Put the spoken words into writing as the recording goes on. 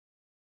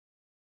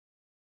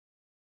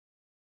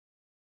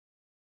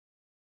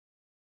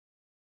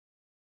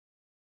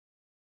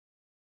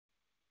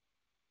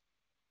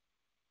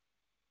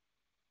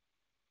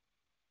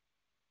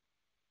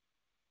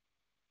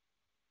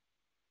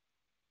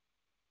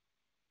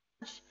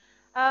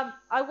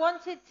I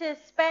wanted to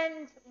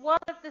spend one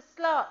of the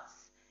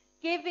slots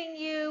giving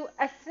you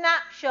a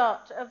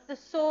snapshot of the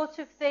sort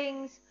of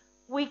things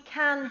we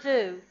can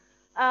do,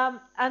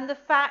 and the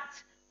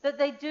fact that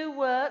they do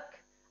work.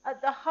 At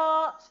the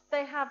heart,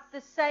 they have the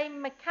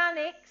same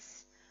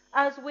mechanics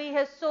as we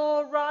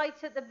saw right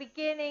at the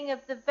beginning of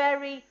the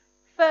very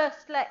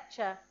first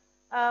lecture.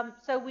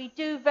 So we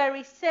do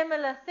very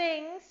similar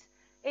things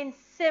in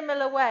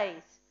similar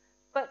ways.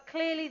 But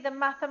clearly the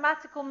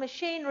mathematical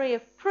machinery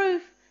of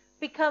proof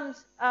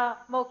becomes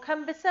more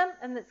cumbersome,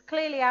 and that's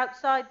clearly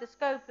outside the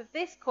scope of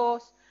this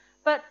course.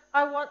 But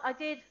I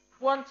did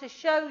want to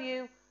show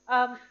you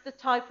the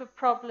type of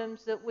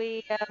problems that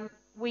we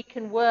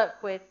can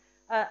work with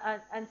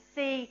and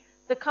see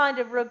the kind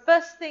of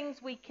robust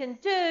things we can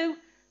do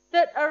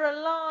that are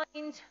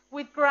aligned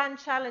with grand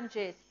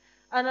challenges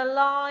and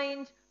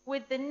aligned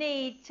with the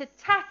need to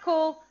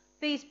tackle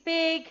these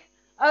big,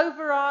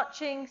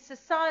 overarching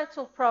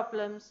societal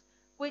problems,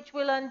 which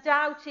will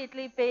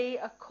undoubtedly be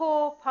a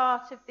core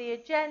part of the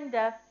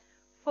agenda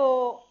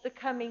for the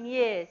coming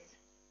years.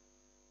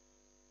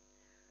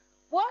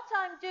 What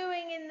I'm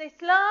doing in this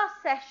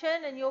last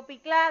session, and you'll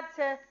be glad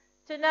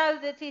to know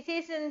that it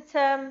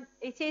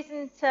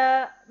isn't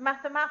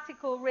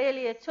mathematical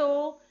really at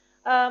all.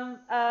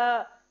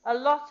 A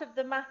lot of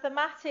the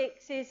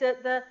mathematics is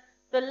at the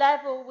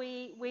level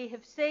we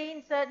have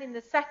seen. Certainly in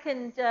the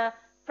second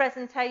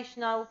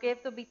presentation I will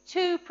give, there'll be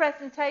two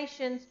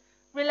presentations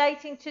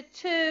relating to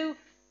two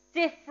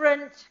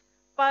different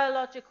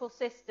biological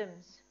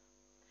systems.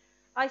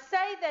 I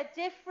say they're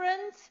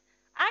different.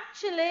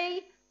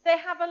 Actually, they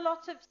have a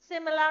lot of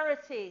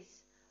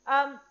similarities.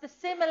 The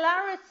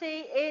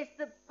similarity is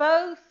that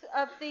both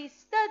of these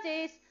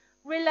studies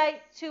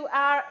relate to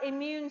our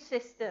immune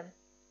system.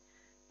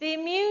 The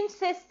immune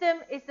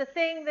system is the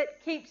thing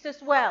that keeps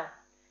us well.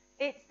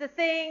 It's the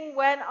thing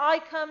when I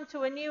come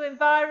to a new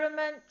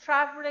environment,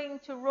 traveling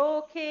to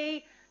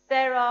Roorkee,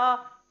 there are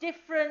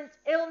different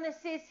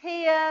illnesses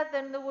here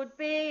than there would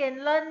be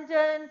in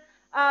London.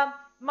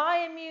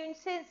 My immune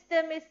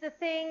system is the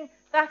thing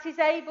that is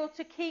able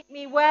to keep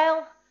me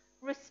well,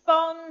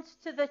 respond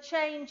to the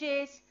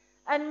changes,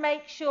 and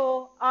make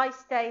sure I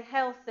stay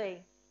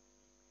healthy.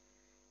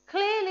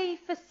 Clearly,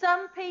 for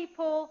some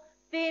people,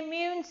 the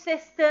immune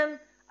system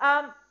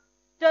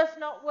does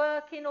not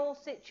work in all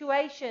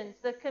situations.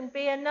 There can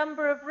be a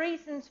number of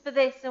reasons for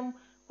this, and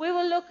we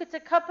will look at a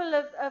couple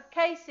of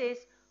cases.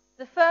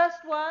 The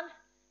first one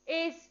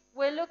is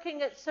we're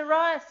looking at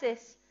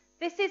psoriasis.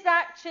 This is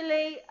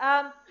actually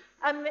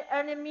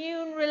an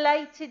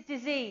immune-related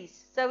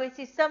disease. So it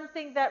is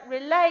something that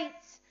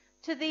relates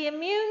to the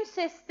immune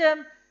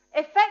system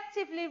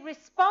effectively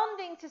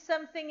responding to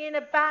something in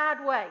a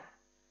bad way.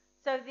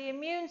 So the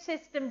immune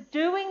system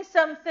doing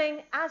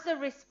something as a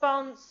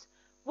response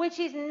which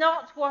is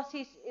not what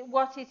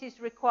it is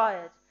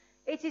required.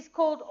 It is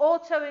called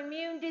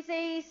autoimmune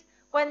disease,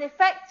 when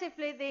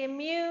effectively the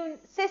immune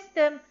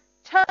system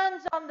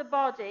turns on the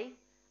body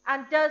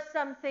and does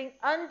something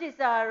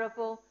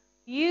undesirable,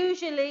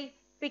 usually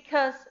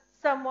because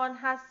someone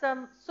has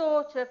some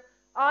sort of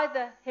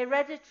either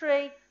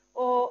hereditary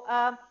or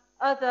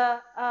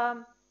other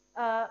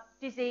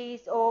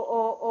disease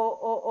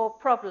or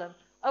problem,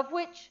 of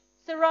which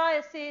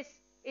psoriasis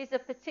is a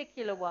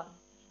particular one.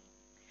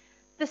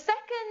 The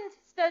second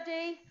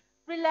study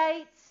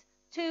relates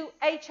to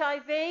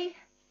HIV,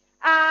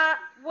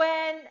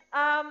 when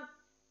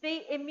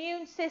the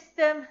immune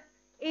system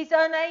is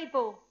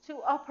unable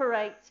to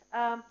operate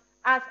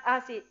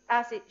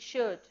as it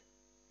should.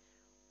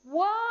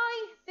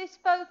 Why this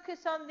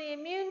focus on the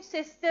immune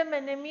system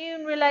and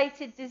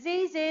immune-related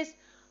diseases?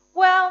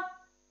 Well,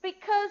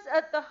 because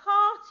at the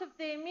heart of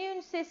the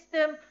immune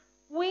system,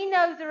 we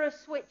know there are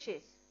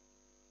switches,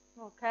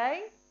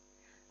 okay?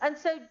 And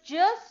so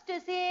just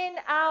as in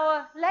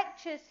our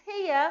lectures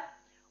here,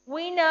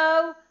 we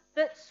know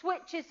that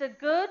switches are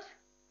good.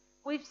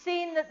 We've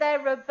seen that they're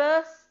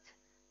robust.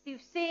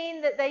 You've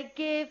seen that they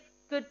give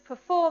good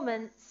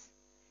performance.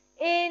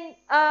 In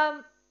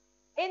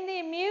the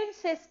immune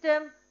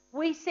system,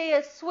 we see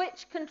a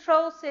switch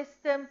control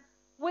system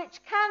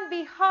which can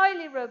be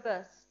highly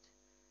robust,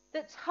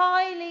 that's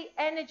highly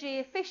energy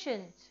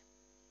efficient.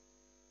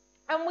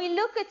 And we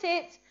look at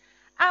it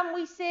and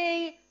we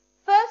see,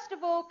 first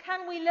of all,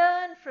 can we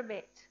learn from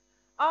it?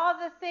 Are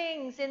there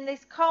things in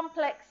this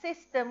complex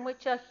system,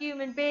 which are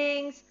human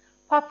beings,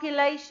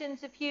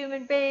 populations of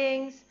human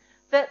beings,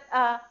 that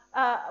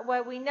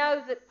where we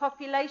know that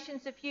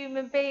populations of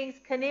human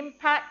beings can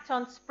impact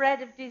on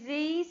spread of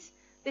disease?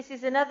 This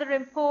is another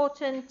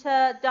important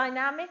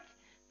dynamic,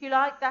 if you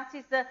like. That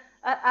is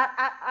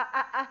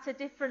at a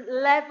different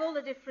level,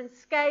 a different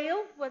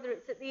scale, whether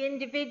it's at the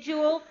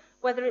individual,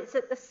 whether it's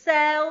at the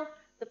cell,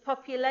 the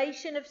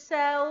population of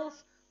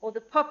cells, or the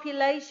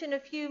population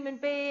of human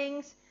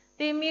beings.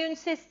 The immune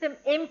system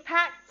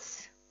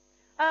impacts.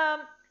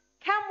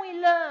 Can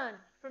we learn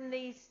from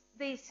these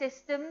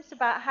systems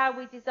about how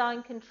we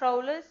design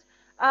controllers?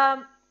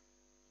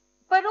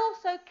 But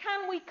also,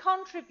 can we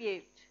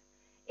contribute?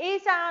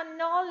 is our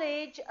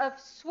knowledge of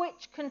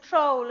switch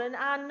control and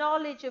our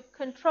knowledge of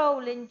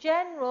control in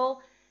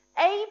general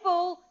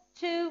able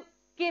to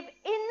give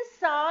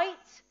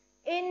insight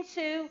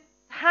into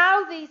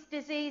how these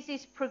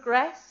diseases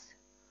progress,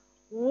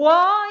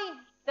 why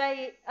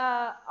they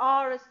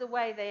are as the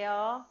way they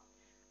are,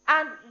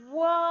 and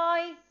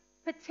why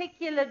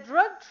particular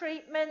drug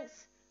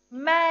treatments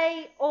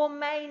may or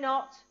may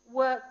not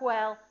work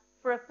well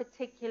for a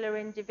particular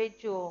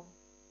individual.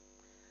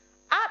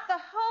 At the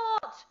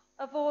heart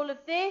of all of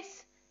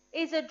this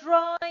is a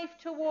drive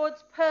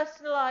towards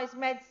personalized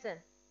medicine,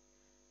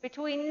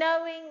 between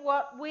knowing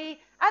what we,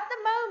 at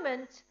the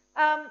moment,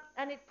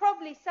 and it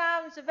probably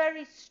sounds a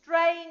very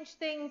strange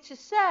thing to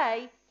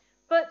say,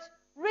 but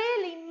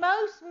really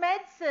most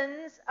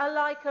medicines are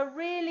like a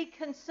really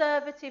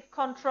conservative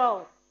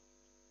control.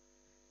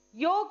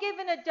 You're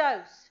given a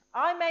dose.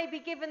 I may be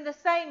given the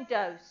same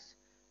dose.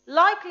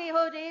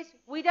 Likelihood is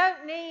we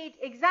don't need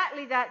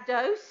exactly that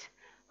dose,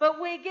 but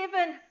we're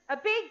given a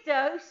big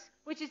dose,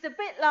 which is a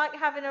bit like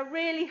having a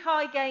really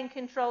high gain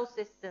control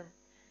system.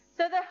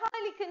 So they're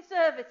highly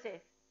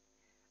conservative.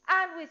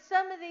 And with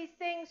some of these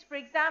things, for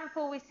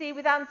example, we see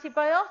with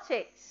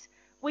antibiotics,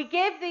 we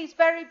give these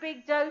very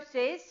big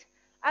doses,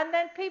 and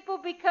then people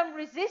become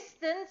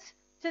resistant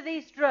to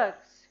these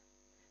drugs.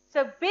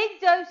 So big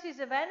doses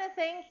of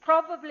anything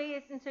probably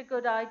isn't a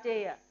good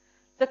idea.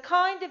 The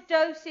kind of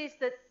doses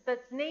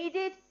that's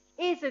needed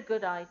is a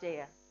good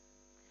idea.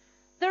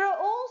 There are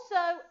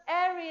also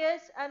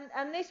areas,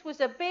 and this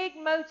was a big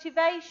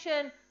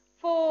motivation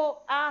for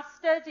our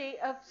study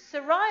of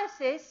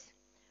psoriasis,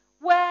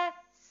 where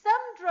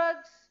some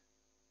drugs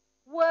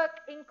work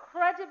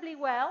incredibly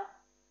well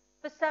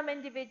for some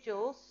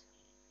individuals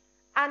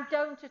and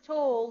don't at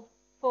all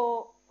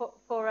for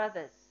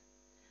others.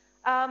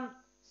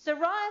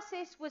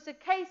 Psoriasis was a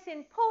case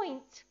in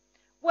point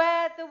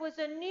where there was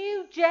a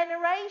new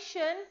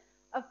generation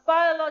of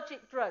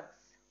biologic drugs.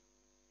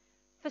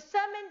 For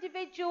some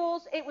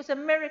individuals, it was a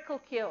miracle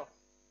cure.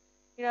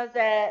 You know,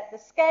 the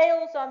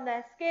scales on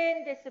their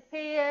skin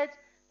disappeared.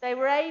 They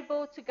were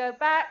able to go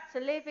back to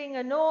living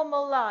a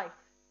normal life,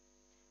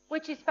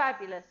 which is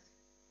fabulous.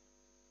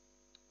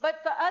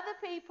 But for other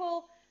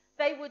people,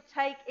 they would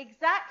take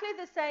exactly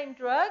the same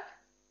drug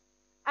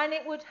and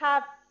it would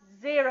have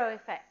zero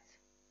effect.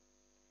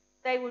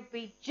 They would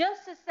be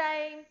just the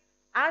same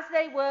as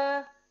they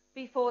were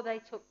before they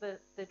took the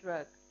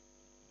drug.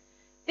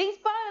 These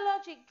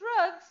biologic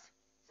drugs,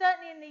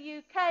 certainly in the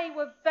UK,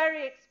 were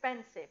very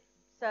expensive.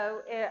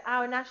 So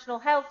our National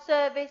Health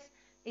Service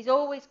is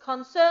always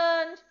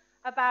concerned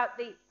about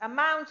the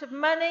amount of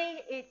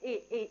money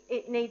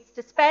it needs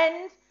to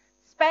spend.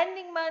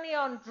 Spending money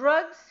on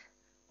drugs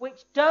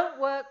which don't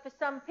work for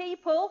some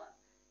people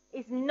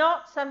is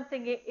not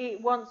something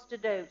it wants to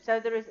do. So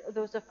there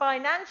was a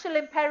financial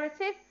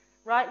imperative,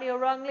 rightly or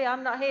wrongly.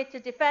 I'm not here to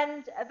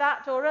defend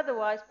that or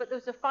otherwise, but there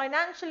was a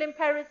financial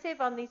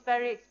imperative on these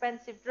very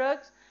expensive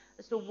drugs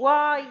as to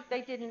why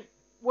they didn't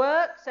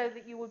work, so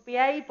that you would be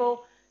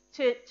able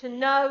to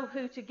know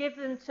who to give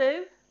them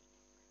to.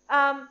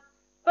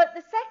 But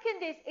the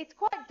second is, it's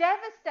quite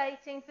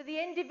devastating for the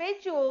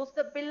individuals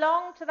that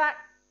belong to that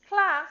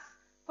class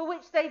for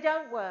which they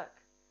don't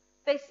work.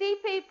 They see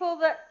people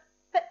that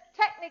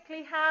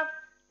technically have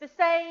the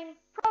same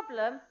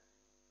problem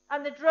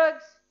and the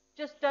drugs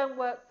just don't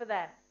work for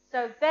them.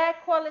 So their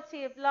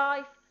quality of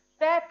life,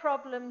 their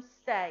problems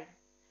stay.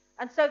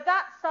 And so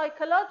that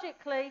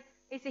psychologically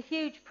is a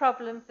huge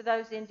problem for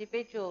those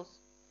individuals.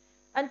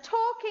 And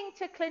talking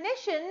to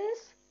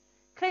clinicians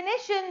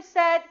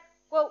said,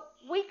 well,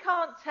 we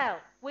can't tell.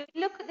 We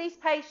look at these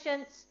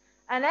patients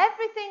and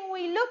everything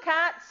we look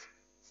at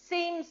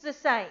seems the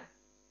same.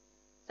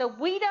 So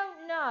we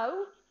don't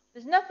know,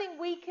 there's nothing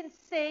we can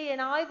see in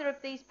either of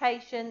these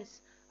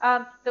patients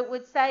that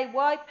would say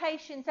why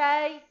patient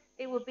A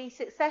it would be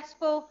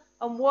successful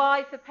and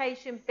why for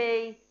patient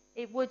B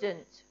it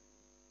wouldn't.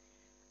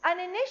 And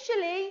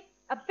initially,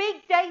 a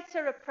big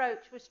data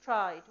approach was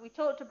tried. We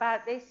talked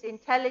about this,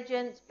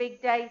 intelligence,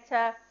 big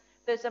data.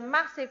 There's a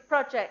massive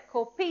project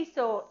called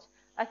PSORT.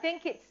 I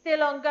think it's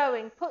still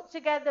ongoing, put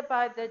together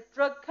by the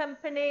drug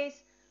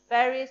companies,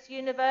 various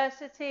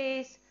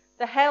universities,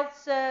 the health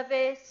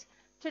service,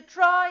 to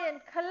try and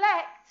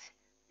collect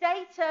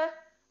data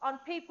on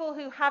people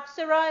who have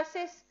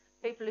psoriasis,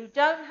 people who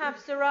don't have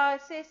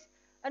psoriasis,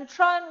 and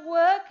try and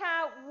work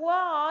out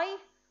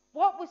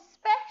what was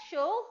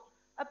special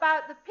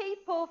about the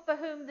people for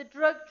whom the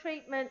drug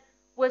treatment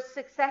was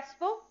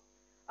successful,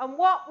 and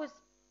what was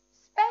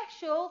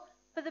special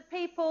for the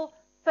people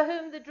for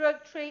whom the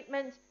drug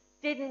treatment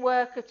didn't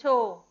work at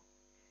all.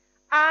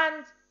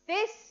 And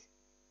this,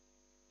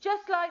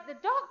 just like the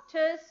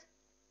doctors,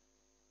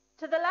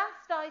 to the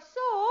last I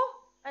saw,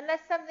 unless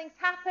something's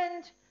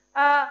happened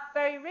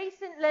very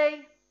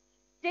recently,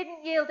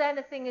 didn't yield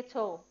anything at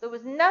all. There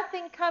was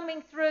nothing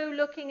coming through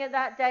looking at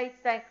that data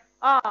saying,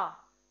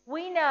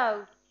 we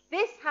know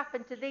this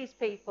happened to these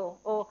people,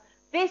 or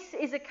this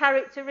is a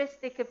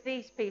characteristic of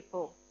these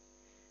people.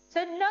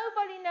 So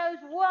nobody knows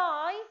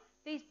why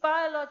these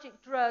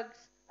biologic drugs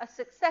are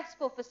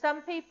successful for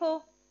some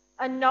people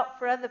and not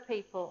for other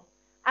people.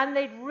 And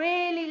they'd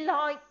really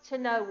like to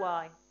know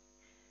why.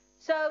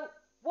 So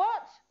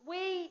what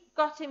we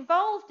got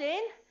involved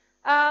in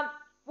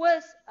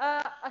was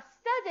a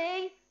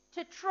study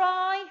to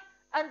try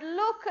and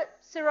look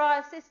at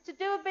psoriasis, to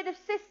do a bit of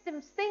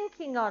systems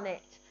thinking on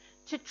it,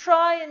 to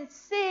try and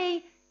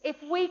see if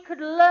we could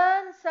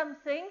learn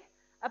something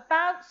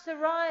about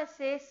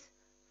psoriasis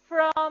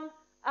from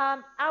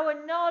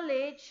our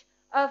knowledge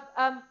of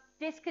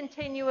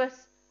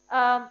discontinuous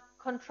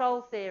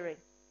control theory.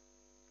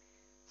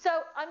 So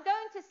I'm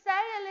going to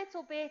say a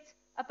little bit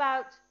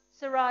about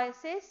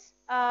psoriasis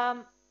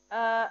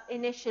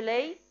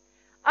initially,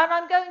 and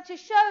I'm going to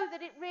show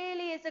that it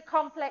really is a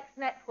complex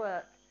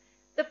network.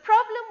 The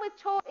problem with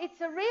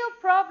it's a real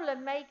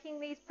problem making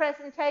these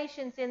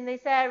presentations in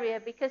this area,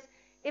 because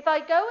if I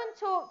go and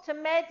talk to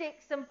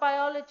medics and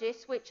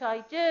biologists, which I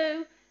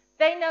do,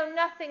 they know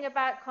nothing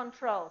about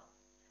control.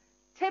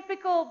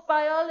 Typical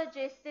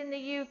biologists in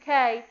the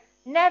UK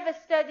never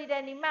studied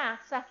any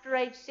maths after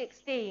age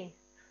 16.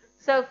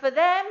 So for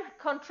them,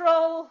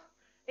 control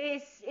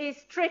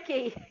is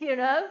tricky, you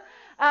know.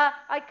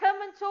 I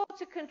come and talk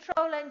to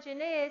control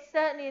engineers,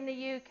 certainly in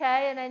the UK,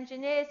 and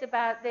engineers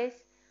about this.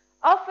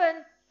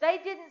 Often, they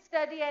didn't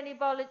study any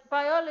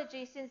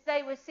biology since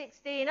they were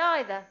 16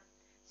 either.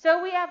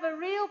 So we have a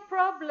real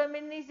problem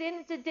in these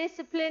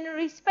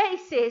interdisciplinary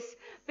spaces,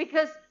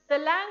 because the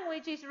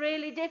language is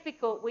really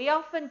difficult. We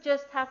often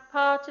just have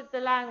part of the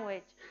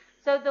language.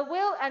 So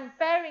and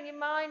bearing in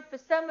mind, for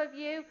some of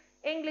you,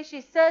 English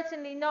is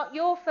certainly not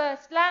your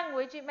first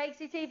language. It makes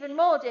it even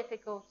more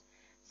difficult.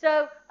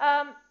 So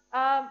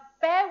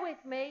bear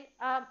with me.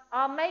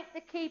 I'll make the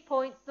key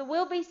points. There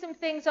will be some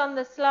things on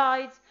the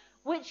slides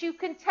which you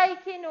can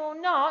take in or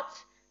not,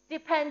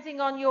 depending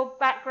on your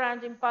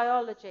background in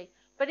biology.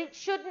 But it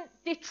shouldn't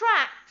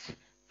detract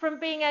from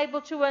being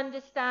able to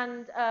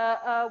understand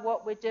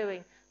what we're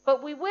doing.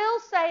 But we will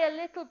say a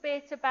little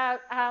bit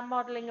about our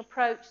modelling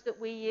approach that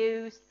we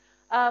used.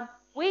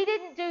 We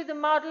didn't do the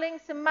modelling.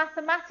 Some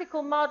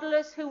mathematical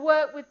modellers who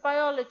work with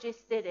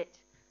biologists did it.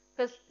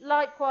 Because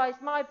likewise,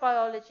 my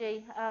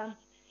biology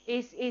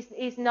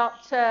is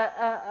not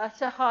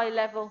at a high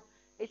level.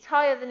 It's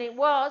higher than it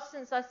was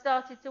since I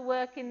started to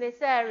work in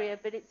this area,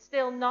 but it's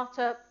still not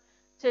up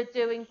to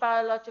doing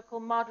biological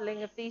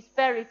modelling of these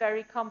very,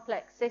 very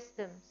complex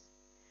systems.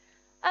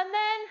 And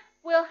then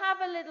we'll have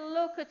a little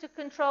look at a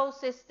control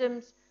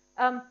systems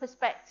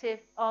perspective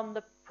on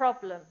the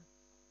problem.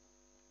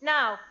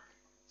 Now,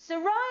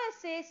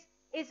 psoriasis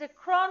is a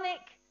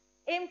chronic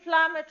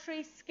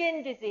inflammatory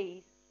skin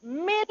disease.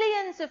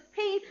 Millions of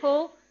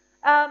people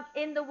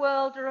in the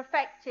world are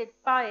affected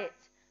by it,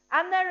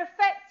 and they're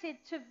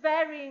affected to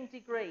varying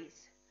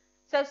degrees.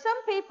 So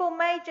some people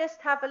may just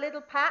have a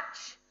little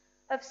patch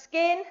of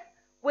skin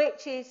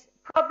which is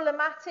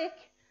problematic,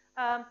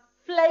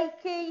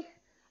 flaky.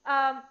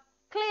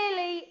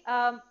 Clearly,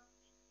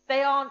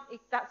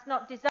 that's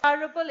not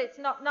desirable, it's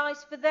not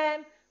nice for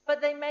them, but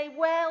they may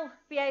well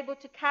be able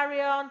to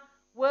carry on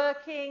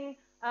working,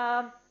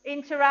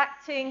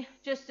 interacting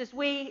just as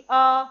we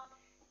are.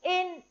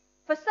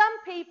 For some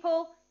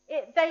people,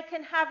 they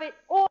can have it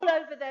all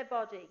over their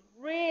body,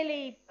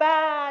 really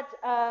bad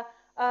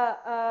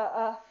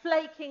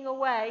flaking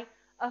away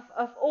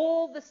of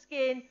all the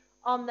skin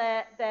on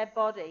their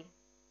body.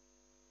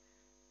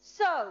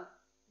 So,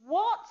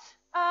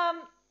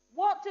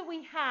 what do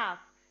we have?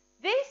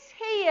 This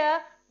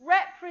here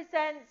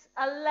represents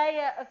a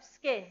layer of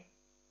skin.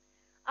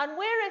 And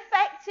we're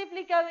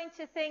effectively going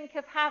to think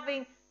of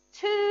having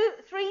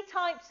three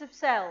types of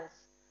cells.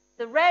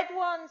 The red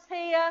ones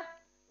here,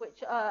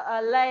 which are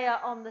a layer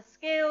on the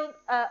skin,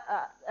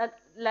 a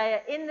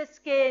layer in the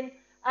skin,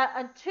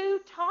 and two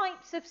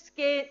types of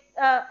skin,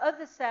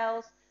 other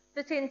cells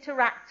that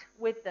interact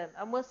with them.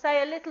 And we'll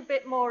say a little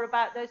bit more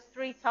about those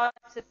three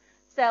types of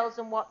cells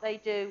and what they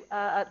do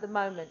at the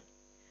moment.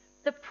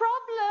 The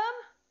problem,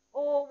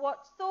 or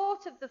what's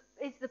thought of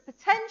is the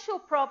potential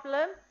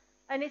problem,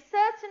 and is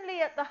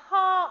certainly at the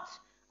heart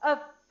of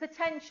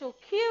potential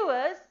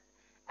cures,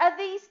 are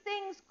these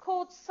things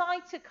called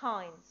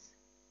cytokines.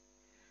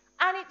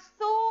 And it's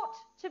thought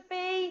to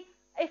be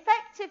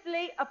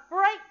effectively a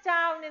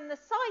breakdown in the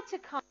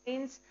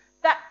cytokines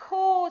that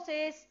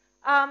causes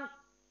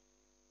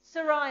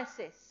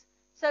psoriasis.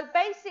 So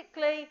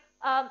basically,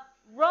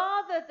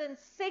 rather than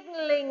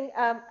signaling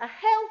a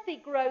healthy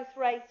growth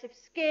rate of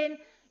skin,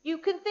 you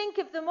can think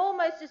of them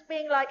almost as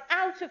being like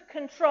out of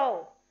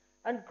control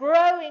and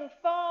growing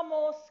far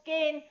more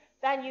skin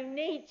than you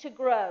need to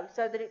grow,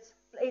 so that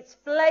it's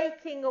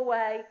flaking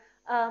away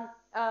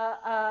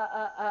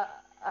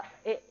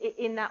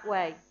in that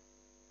way.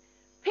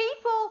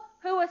 People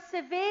who are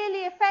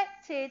severely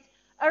affected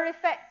are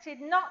affected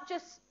not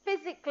just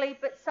physically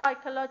but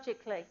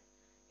psychologically.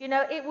 You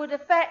know, it would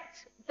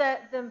affect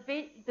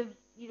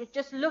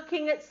just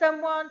looking at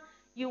someone,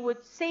 you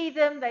would see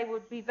them, they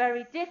would be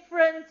very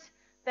different,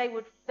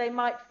 they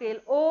might feel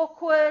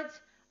awkward,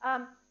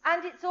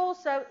 and it's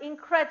also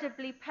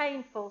incredibly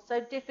painful,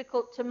 so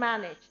difficult to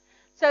manage.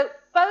 So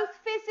both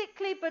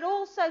physically but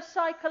also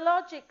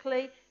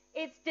psychologically,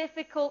 it's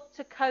difficult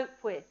to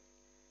cope with.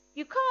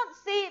 You can't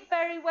see it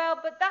very well,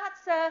 but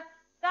that's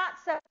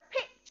a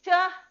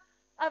picture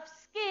of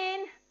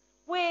skin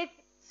with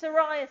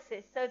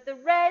psoriasis. So the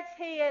red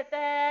here,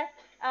 there,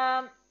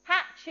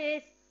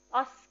 patches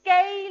are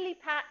scaly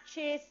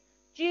patches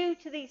due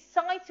to these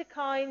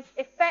cytokines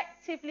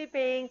effectively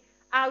being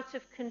out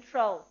of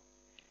control.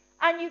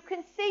 And you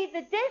can see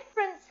the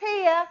difference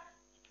here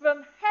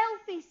from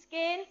healthy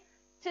skin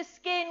to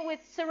skin with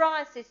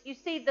psoriasis. You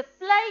see the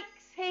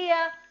flakes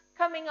here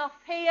coming off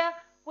here,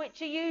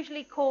 which are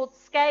usually called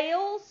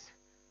scales,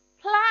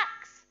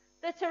 plaques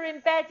that are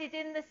embedded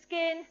in the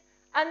skin,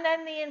 and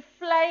then the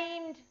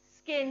inflamed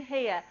skin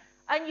here.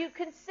 And you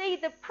can see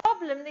the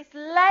problem, this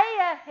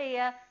layer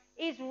here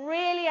is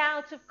really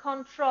out of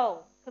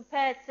control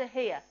compared to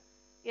here.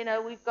 You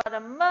know, we've got a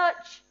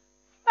much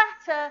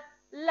fatter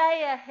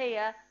layer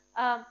here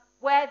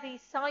where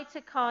these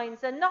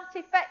cytokines are not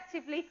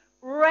effectively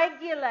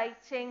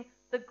regulating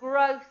the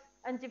growth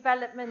and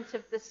development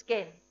of the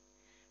skin.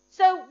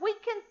 So we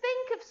can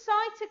think of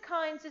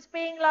cytokines as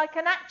being like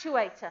an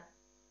actuator,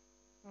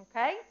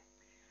 okay?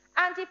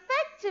 And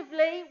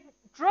effectively,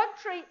 drug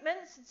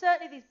treatments, and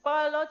certainly these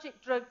biologic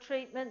drug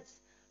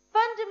treatments,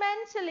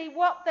 fundamentally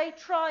what they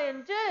try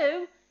and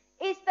do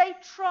is they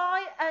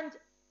try and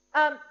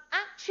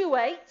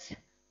actuate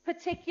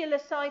particular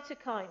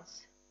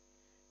cytokines.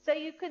 So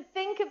you can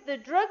think of the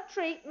drug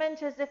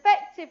treatment as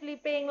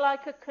effectively being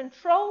like a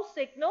control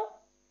signal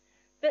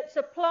that's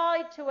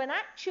applied to an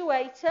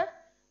actuator,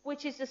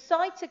 which is a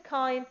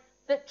cytokine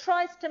that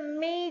tries to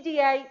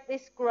mediate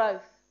this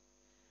growth.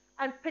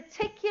 And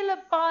particular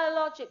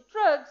biologic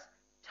drugs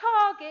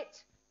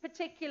target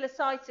particular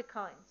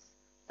cytokines,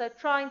 so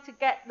trying to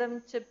get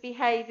them to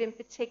behave in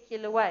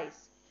particular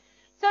ways.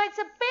 So it's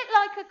a bit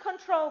like a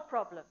control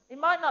problem. It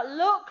might not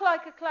look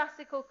like a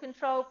classical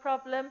control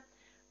problem,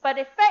 but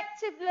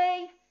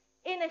effectively,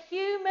 in a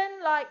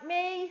human like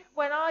me,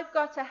 when I've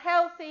got a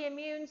healthy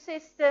immune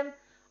system,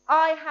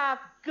 I have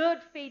good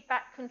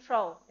feedback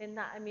control in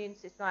that immune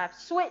system. I have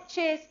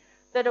switches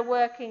that are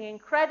working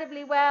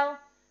incredibly well,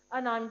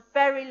 and I'm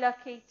very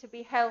lucky to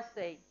be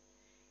healthy.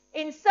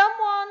 In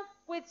someone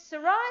with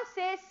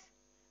psoriasis,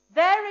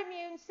 their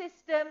immune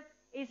system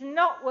is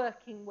not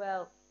working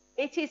well.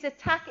 It is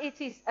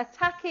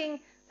attacking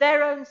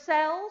their own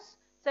cells,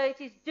 so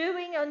it is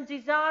doing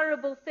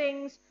undesirable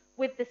things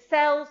with the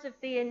cells of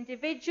the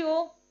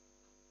individual,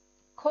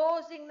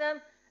 causing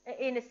them,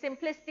 in a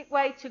simplistic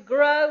way, to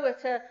grow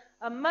at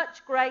a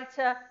much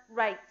greater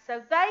rate.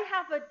 So they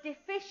have a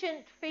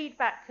deficient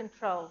feedback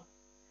control.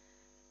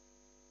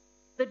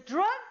 The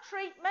drug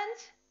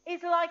treatment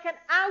is like an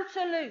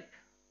outer loop,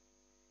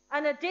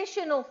 an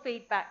additional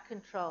feedback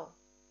control.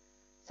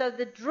 So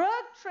the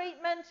drug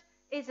treatment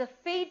is a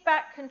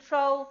feedback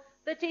control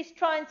that is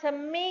trying to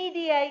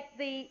mediate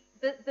the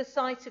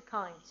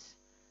cytokines.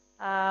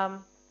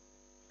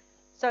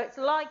 So it's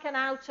like an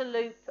outer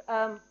loop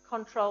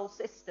control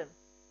system.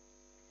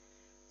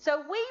 So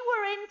we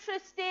were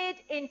interested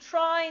in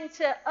trying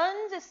to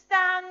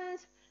understand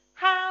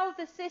how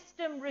the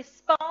system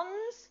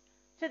responds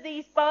to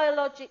these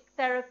biologic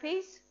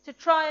therapies, to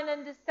try and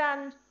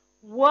understand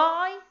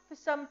why, for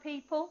some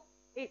people,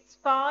 it's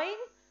fine,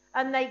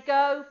 and they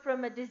go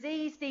from a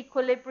diseased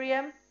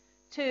equilibrium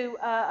to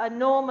a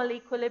normal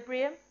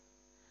equilibrium,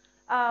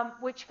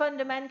 which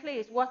fundamentally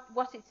is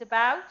what it's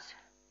about,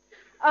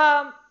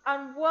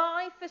 and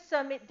why, for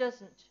some, it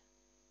doesn't.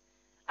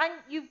 And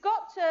you've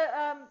got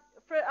to,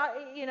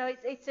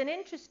 it's an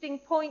interesting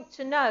point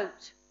to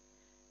note.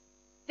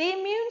 The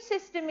immune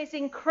system is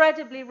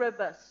incredibly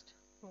robust,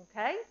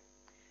 okay?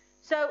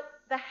 So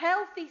the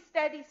healthy,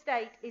 steady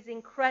state is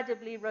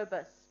incredibly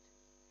robust.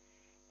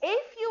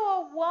 If you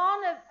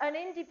are an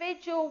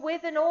individual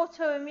with an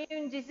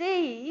autoimmune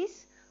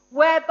disease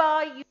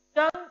whereby you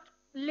don't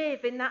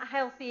live in that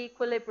healthy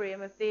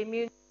equilibrium of the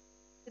immune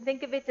system,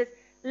 think of it as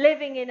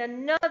living in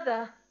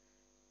another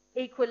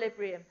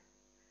equilibrium.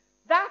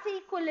 That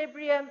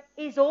equilibrium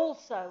is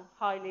also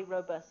highly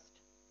robust.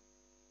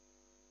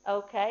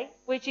 Okay?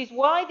 Which is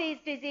why these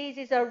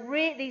diseases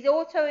these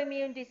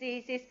autoimmune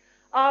diseases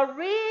are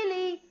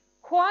really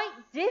quite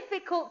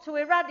difficult to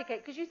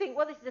eradicate, because you think,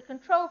 well, this is a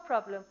control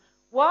problem.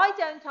 Why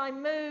don't I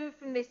move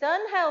from this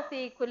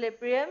unhealthy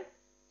equilibrium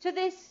to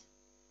this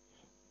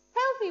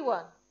healthy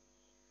one?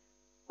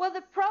 Well,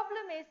 the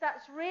problem is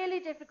that's really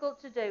difficult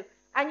to do.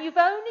 And you've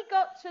only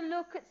got to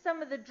look at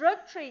some of the drug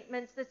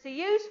treatments that are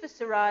used for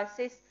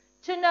psoriasis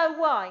to know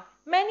why.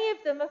 Many of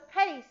them are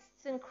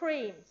pastes and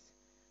creams.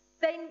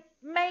 They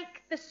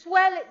make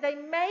they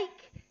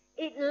make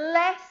it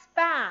less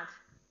bad.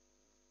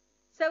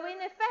 So in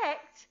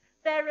effect,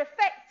 they're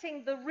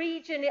affecting the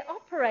region it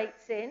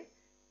operates in.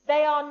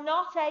 They are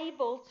not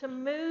able to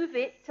move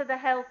it to the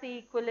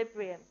healthy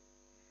equilibrium.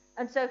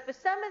 And so for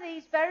some of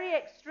these very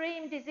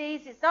extreme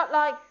diseases, it's not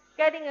like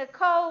getting a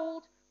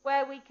cold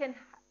where we can,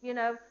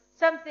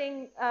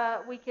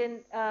 we can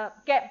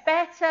get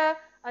better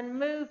and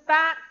move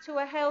back to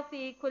a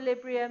healthy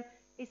equilibrium.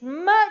 Is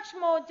much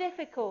more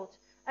difficult.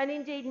 And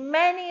indeed,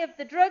 many of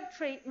the drug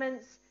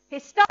treatments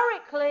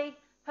historically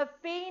have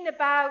been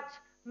about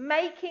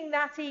making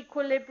that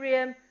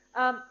equilibrium,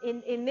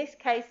 in this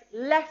case,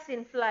 less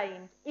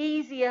inflamed,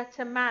 easier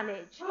to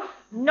manage,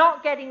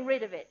 not getting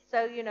rid of it.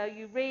 So,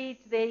 you read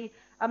the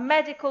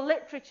medical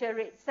literature,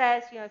 it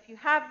says, if you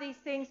have these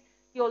things,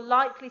 you're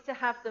likely to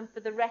have them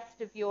for the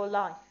rest of your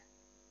life.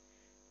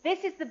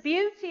 This is the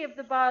beauty of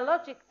the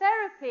biologic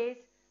therapies,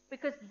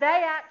 because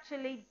they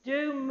actually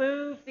do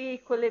move the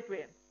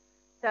equilibrium.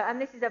 So, and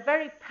this is a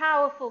very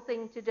powerful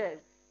thing to do.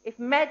 If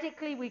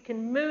medically we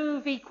can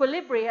move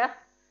equilibria,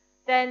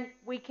 then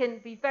we can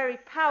be very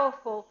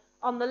powerful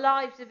on the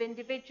lives of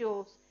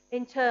individuals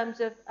in terms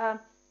of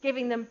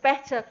giving them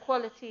better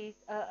qualities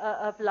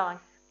of life.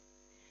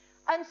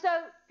 And so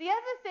the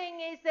other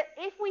thing is that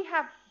if we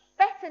have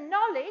better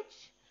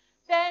knowledge,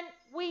 then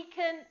we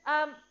can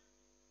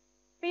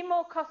be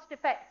more cost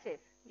effective.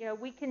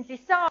 We can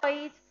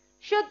decide,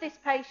 should this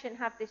patient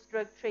have this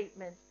drug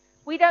treatment?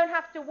 We don't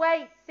have to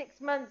wait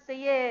 6 months, a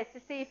year to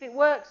see if it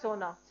works or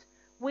not.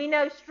 We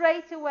know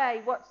straight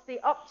away what's the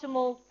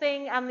optimal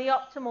thing and the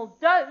optimal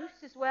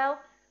dose as well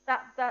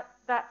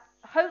that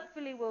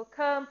hopefully will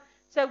come.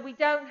 So we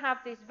don't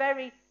have this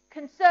very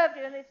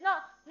conservative, and it's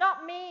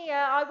not me.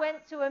 I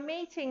went to a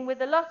meeting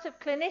with a lot of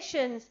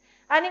clinicians,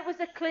 and it was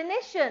a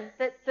clinician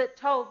that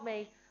told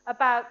me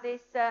about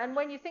this. And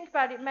when you think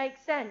about it, it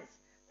makes sense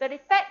that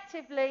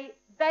effectively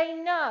they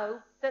know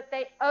that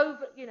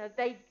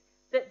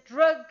that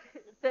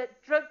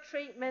drug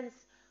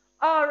treatments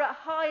are at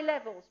high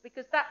levels,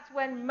 because that's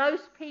when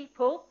most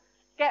people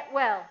get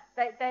well.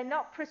 They're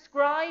not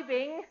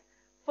prescribing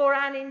for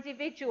an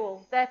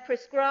individual. They're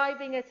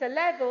prescribing at a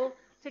level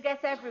to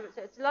get everyone.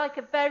 So it's like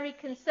a very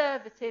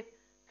conservative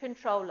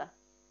controller.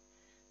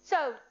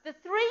 So the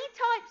 3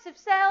 types of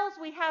cells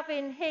we have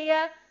in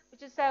here,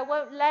 which is, I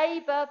won't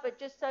labor, but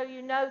just so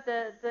you know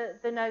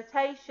the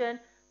notation.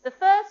 The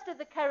first are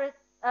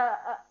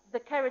the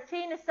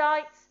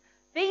keratinocytes.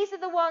 These are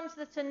the ones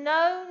that are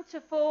known to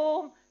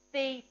form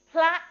the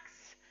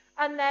plaques,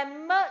 and they're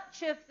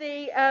much of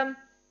the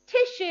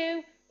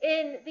tissue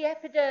in the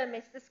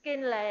epidermis, the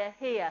skin layer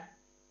here.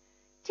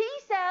 T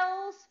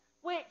cells,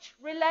 which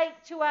relate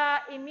to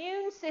our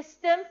immune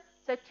system.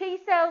 So T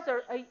cells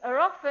are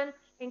often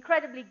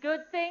incredibly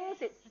good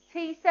things. It's the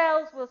T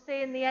cells we'll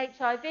see in the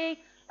HIV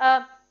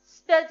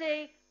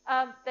study.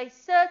 They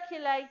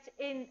circulate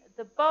in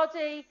the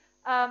body,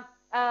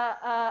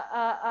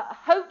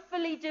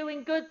 hopefully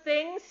doing good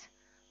things,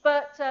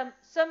 but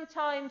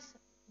sometimes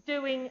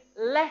doing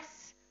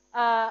less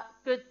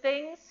good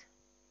things.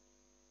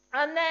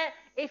 And then,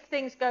 if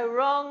things go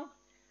wrong,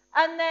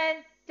 and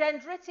then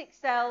dendritic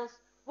cells,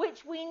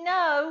 which we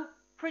know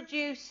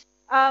produce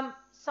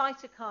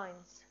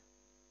cytokines.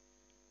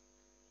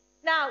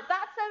 Now,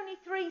 that's only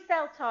 3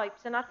 cell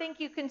types, and I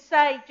think you can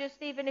say,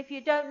 just even if you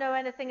don't know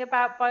anything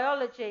about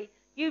biology,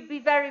 you'd be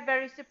very,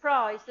 very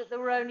surprised that there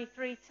were only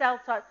 3 cell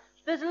types.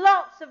 There's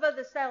lots of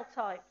other cell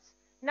types,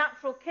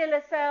 natural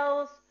killer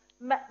cells,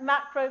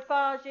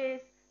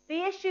 macrophages.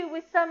 The issue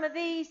with some of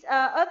these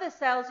other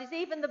cells is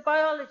even the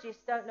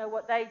biologists don't know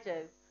what they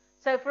do.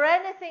 So for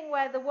anything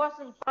where there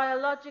wasn't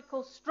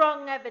biological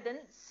strong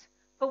evidence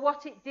for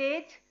what it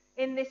did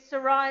in this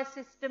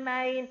psoriasis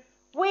domain,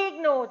 we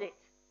ignored it.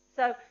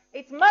 So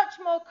it's much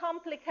more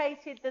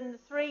complicated than the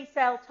 3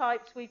 cell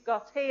types we've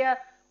got here.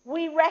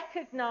 We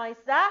recognize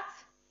that,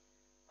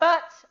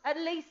 but at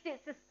least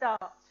it's a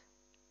start.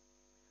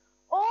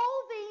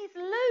 All these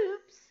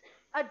loops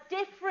are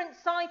different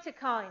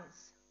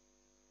cytokines.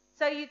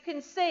 So you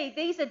can see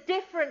these are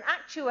different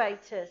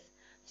actuators.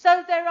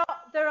 So there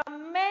are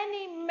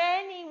many,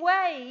 many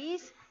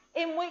ways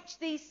in which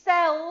these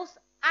cells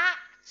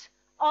act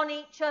on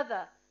each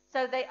other.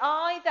 So they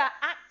either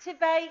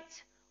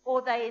activate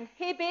or they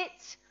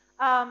inhibit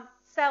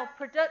cell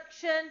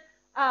production,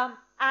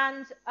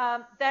 and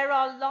there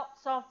are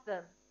lots of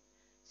them.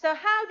 So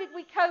how did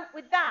we cope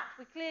with that?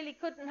 We clearly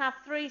couldn't have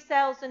 3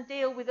 cells and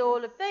deal with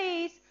all of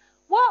these.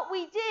 What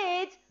we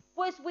did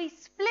was we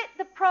split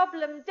the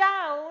problem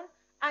down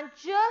and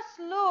just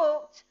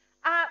looked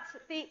at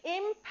the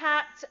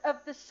impact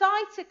of the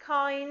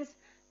cytokines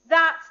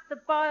that the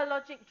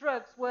biologic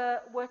drugs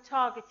were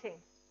targeting,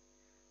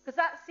 because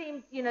that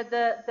seemed,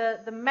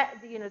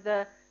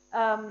 the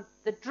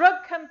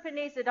drug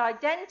companies had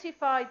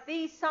identified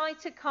these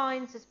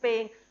cytokines as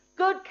being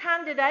good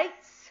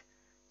candidates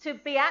to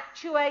be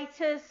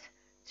actuators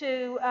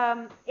to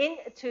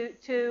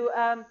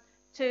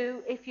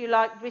if you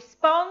like,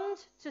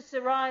 respond to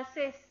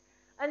psoriasis.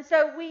 And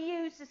so we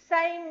used the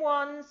same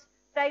ones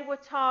they were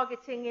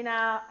targeting in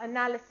our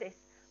analysis.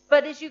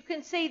 But as you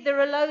can see,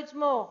 there are loads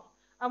more.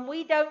 And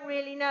we don't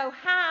really know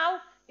how.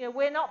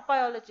 We're not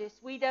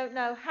biologists. We don't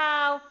know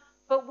how.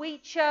 But we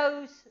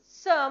chose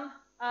some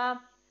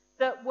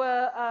that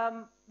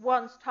were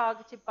ones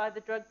targeted by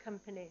the drug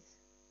companies.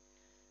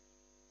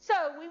 So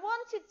we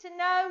wanted to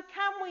know,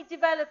 can we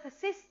develop a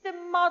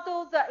system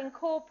model that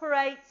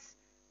incorporates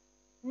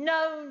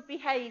known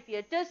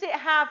behavior? Does it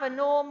have a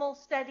normal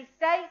steady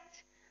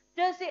state?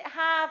 Does it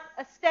have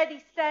a steady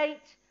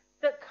state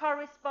that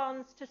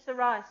corresponds to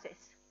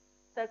psoriasis.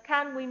 So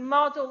can we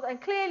model, and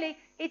clearly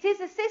it is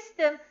a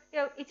system,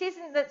 it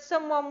isn't that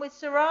someone with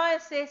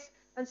psoriasis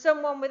and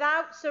someone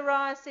without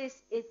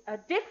psoriasis are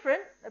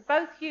different, they're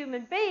both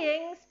human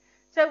beings,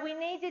 so we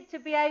needed to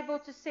be able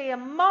to see a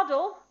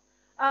model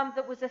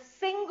that was a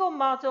single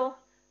model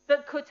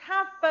that could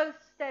have both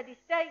steady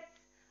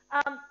states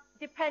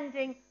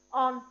depending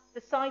on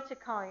the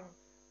cytokines.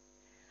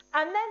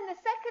 And then the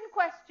second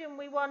question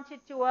we wanted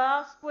to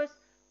ask was,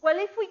 well,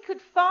 if we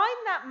could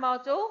find that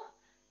model,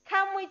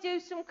 can we do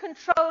some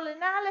control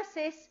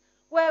analysis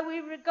where we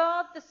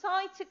regard the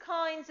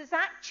cytokines as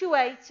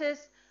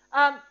actuators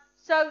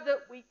so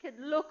that we could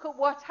look at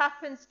what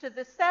happens to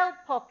the cell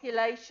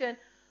population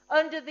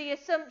under the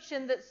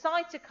assumption that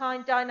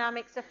cytokine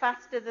dynamics are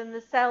faster than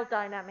the cell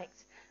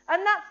dynamics.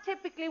 And that's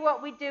typically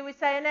what we do with,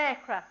 say, an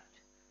aircraft.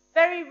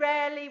 Very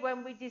rarely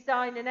when we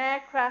design an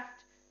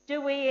aircraft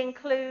do we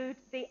include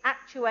the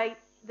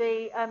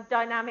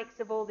dynamics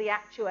of all the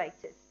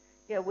actuators.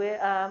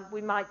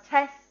 We might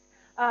test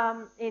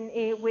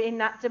in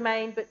that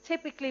domain, but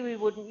typically we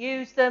wouldn't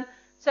use them.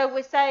 So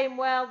we're saying,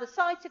 well, the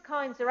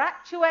cytokines are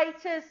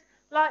actuators,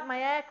 like my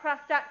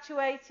aircraft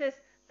actuators.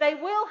 They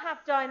will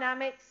have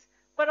dynamics,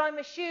 but I'm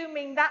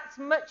assuming that's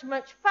much,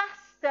 much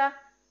faster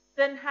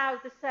than how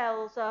the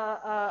cells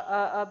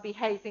are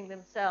behaving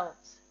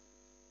themselves.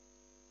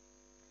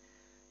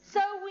 So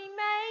we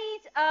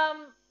made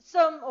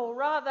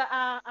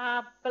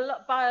our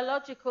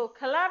biological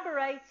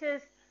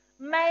collaborators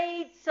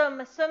made some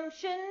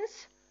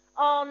assumptions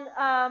on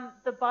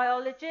the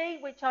biology,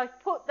 which I've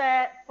put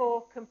there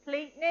for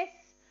completeness.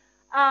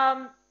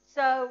 The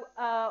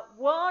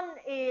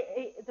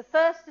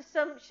first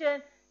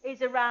assumption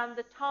is around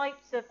the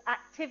types of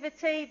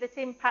activity that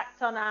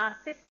impact on our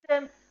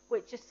system,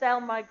 which are cell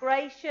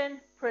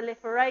migration,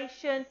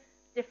 proliferation,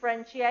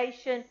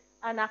 differentiation,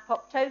 and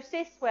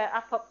apoptosis, where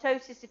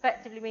apoptosis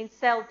effectively means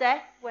cell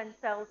death when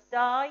cells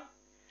die.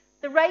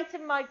 The rate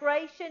of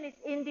migration is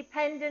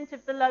independent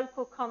of the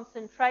local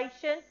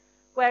concentration,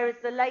 whereas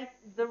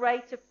the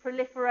rate of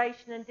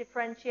proliferation and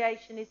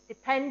differentiation is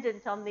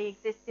dependent on the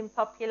existing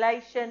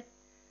population.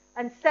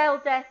 And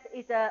cell death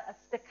is a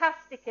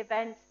stochastic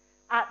event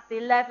at the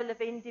level of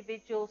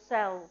individual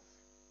cells.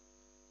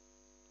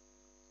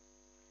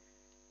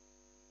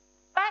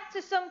 Back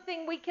to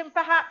something we can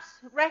perhaps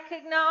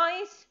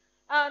recognize,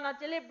 and I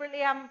deliberately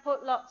haven't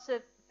put lots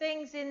of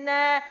things in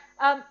there.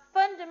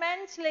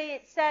 Fundamentally,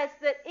 it says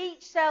that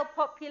each cell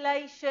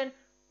population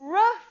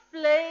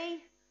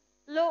roughly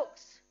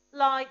looks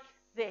like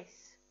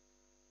this.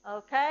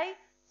 Okay?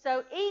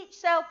 So each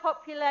cell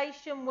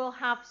population will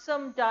have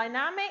some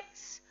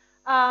dynamics,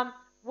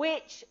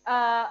 which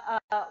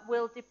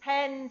will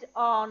depend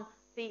on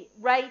the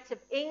rate of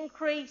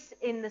increase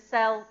in the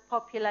cell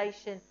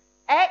population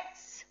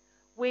X.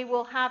 We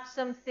will have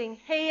something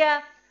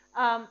here,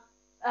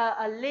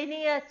 a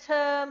linear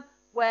term,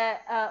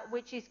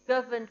 which is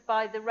governed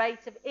by the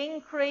rate of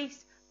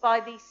increase by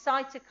these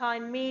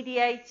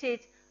cytokine-mediated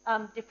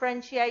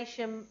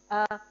differentiation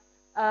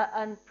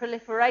and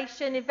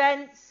proliferation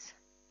events.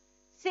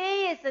 C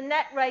is the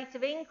net rate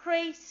of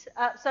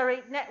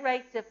net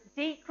rate of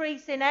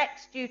decrease in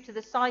X due to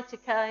the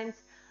cytokines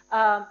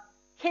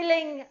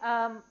killing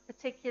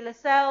particular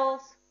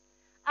cells.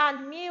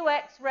 And mu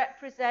X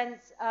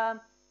represents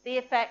the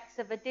effects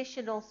of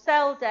additional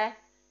cell death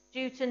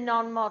due to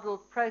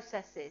non-modeled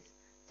processes.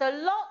 So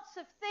lots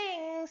of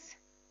things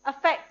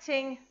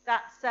affecting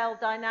that cell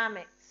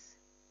dynamics.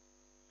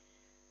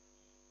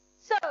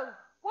 So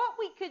what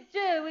we could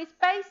do is,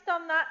 based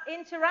on that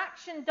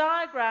interaction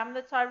diagram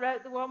that I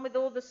wrote, the one with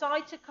all the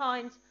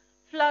cytokines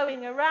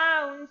flowing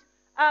around,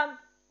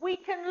 we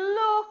can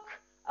look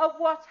at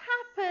what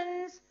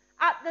happens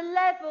at the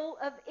level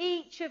of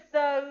each of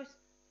those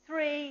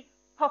three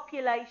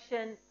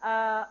population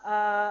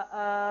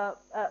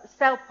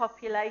cell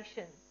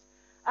populations.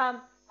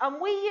 And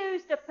we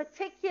used a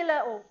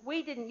particular, or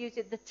we didn't use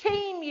it, the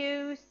team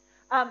used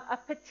a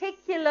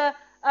particular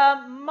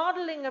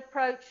modeling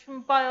approach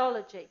from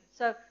biology.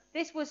 So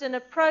this was an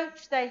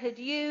approach they had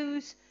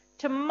used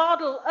to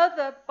model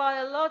other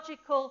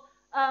biological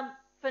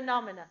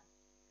phenomena.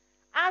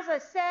 As I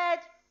said,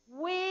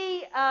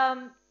 we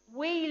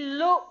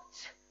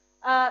looked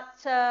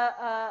at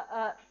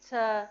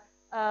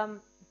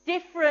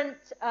different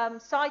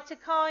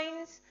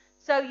cytokines.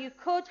 So you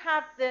could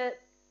have the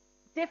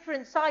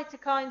different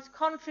cytokines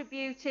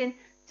contributing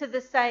to the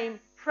same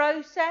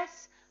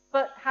process,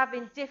 but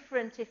having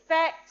different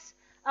effects.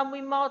 And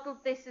we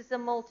modeled this as a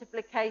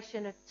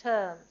multiplication of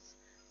terms.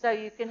 So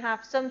you can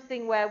have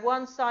something where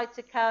one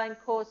cytokine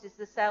causes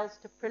the cells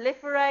to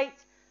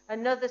proliferate,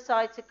 another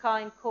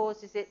cytokine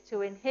causes it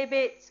to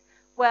inhibit.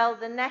 Well,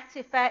 the net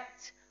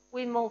effect,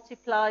 we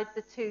multiplied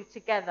the two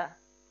together.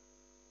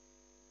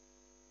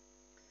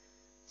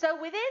 So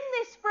within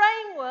this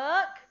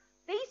framework,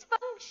 these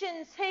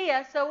functions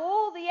here, so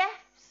all the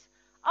F's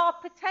are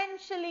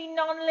potentially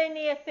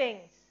nonlinear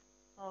things,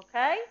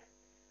 okay?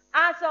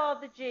 As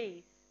are the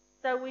G's.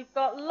 So we've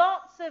got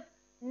lots of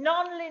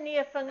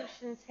nonlinear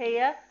functions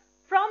here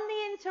from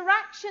the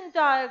interaction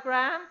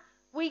diagram,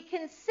 we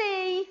can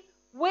see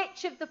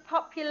which of the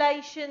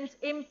populations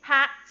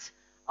impact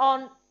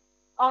on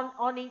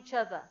each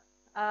other.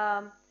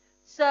 It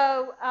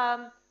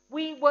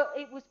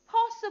was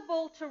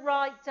possible to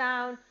write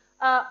down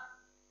a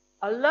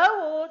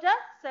low order,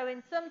 so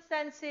in some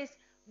senses,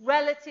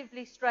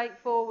 relatively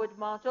straightforward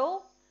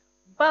model,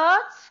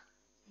 but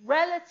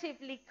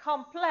relatively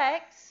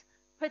complex,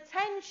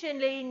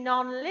 potentially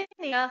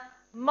nonlinear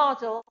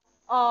model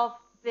of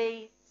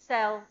the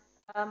cell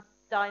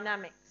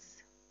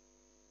dynamics.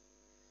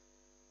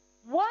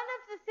 One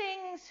of the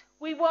things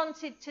we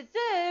wanted to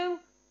do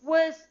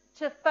was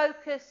to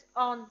focus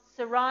on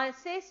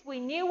psoriasis. We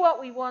knew what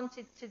we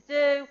wanted to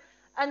do,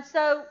 and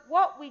so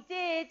what we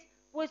did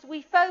was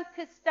we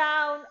focused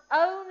down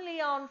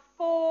only on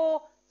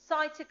 4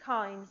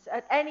 cytokines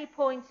at any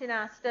point in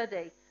our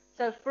study.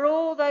 So for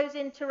all those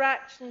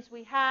interactions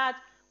we had,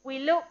 we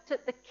looked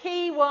at the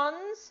key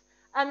ones,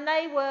 and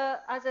they were,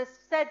 as I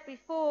said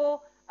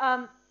before,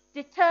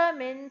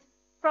 determined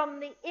from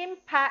the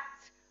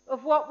impact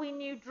of what we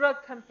knew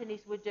drug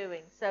companies were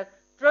doing. So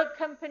drug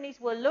companies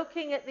were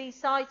looking at these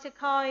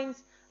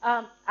cytokines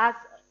as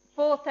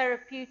for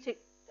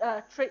therapeutic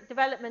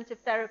development of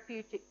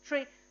therapeutic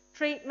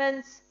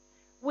treatments.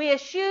 We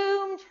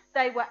assumed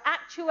they were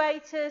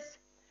actuators,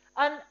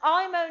 and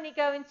I'm only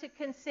going to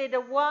consider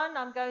one.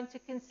 I'm going to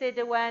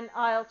consider when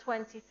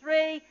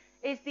IL-23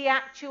 is the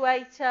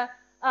actuator,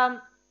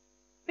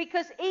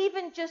 because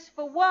even just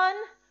for one,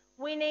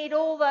 we need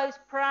all those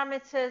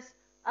parameters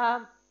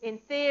in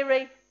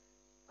theory,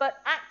 but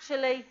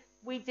actually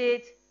we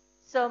did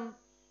some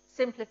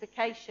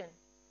simplification.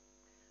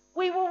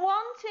 We were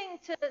wanting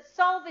to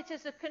solve it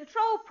as a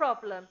control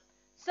problem,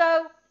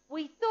 so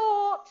we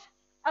thought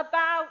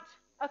about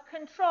a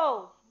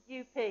control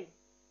UP.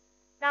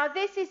 Now,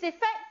 this is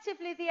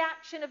effectively the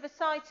action of a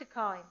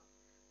cytokine,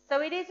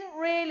 so it isn't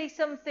really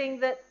something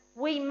that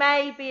we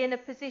may be in a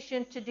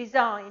position to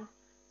design.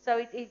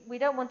 So we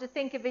don't want to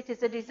think of it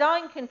as a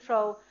design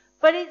control,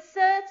 but it's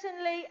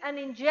certainly an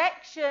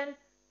injection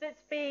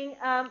that's being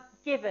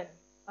given,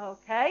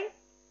 okay?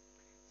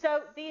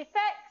 So the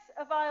effects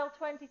of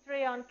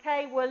IL-23 on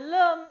K were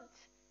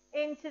lumped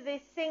into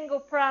this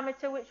single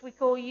parameter, which we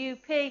call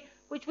UP,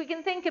 which we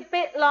can think a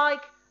bit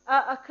like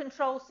a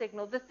control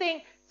signal.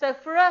 So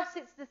for us,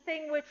 it's the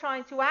thing we're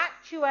trying to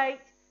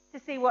actuate to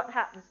see what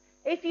happens.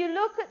 If you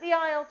look at the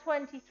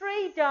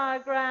IL-23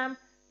 diagram,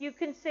 you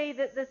can see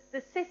that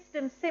the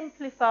system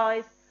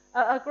simplifies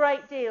a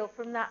great deal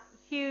from that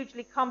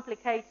hugely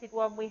complicated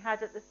one we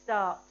had at the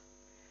start.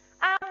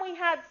 And we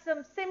had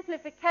some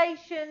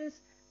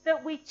simplifications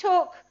that we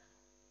took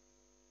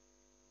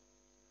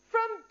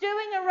from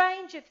doing a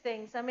range of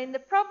things. I mean, the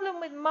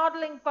problem with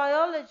modeling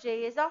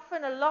biology is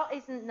often a lot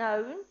isn't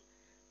known.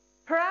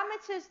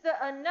 Parameters that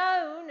are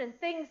known and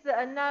things that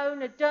are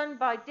known are done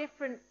by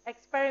different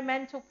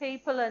experimental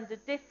people under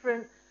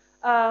different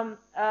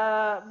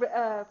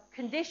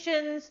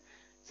conditions.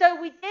 So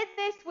we did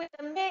this with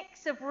a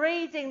mix of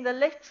reading the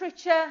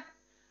literature,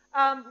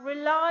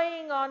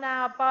 relying on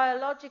our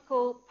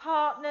biological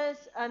partners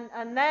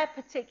and their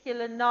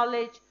particular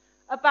knowledge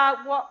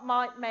about what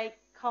might make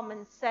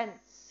common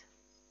sense.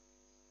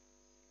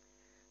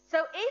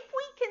 So if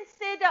we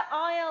consider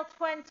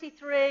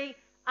IL-23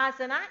 as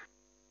an active,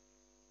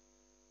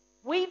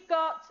 we've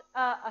got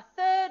a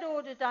third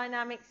order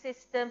dynamic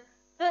system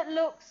that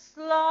looks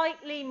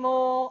slightly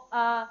more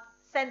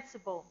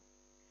sensible.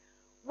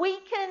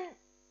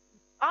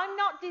 I'm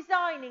not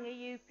designing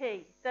a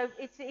UP, so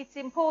it's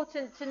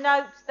important to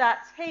note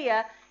that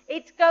here.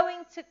 It's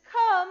going to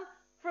come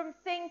from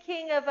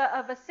thinking of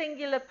a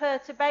singular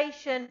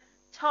perturbation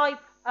type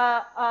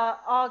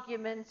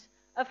argument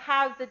of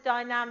how the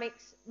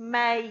dynamics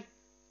may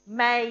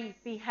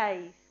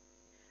behave.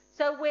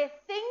 So we're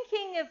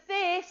thinking of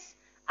this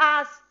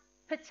as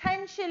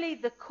potentially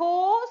the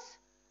cause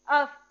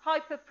of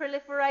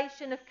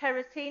hyperproliferation of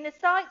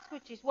keratinocytes,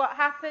 which is what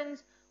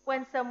happens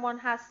when someone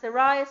has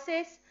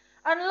psoriasis.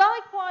 And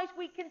likewise,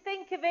 we can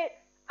think of it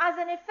as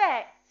an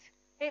effect.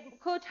 It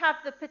could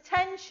have the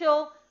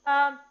potential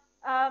via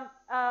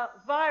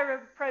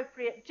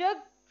appropriate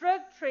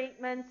drug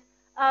treatment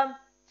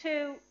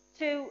to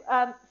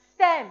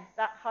stem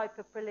that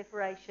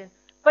hyperproliferation.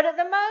 But at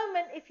the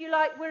moment, if you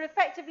like, we're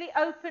effectively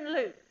open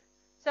loop.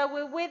 So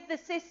we're with the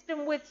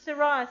system with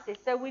psoriasis.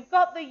 So we've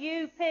got the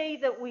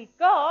UP that we've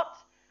got,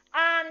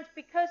 and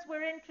because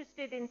we're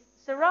interested in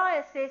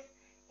psoriasis,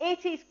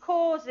 it is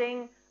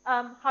causing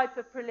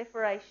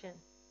hyperproliferation.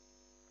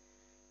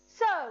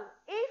 So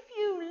if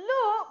you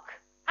look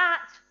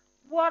at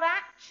what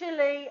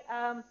actually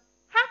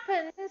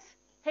happens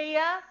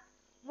here,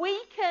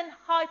 we can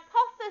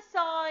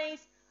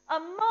hypothesize a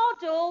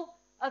model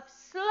of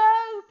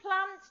slow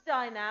plant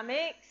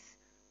dynamics,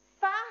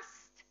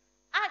 fast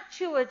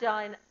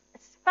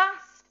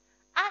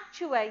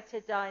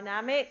actuator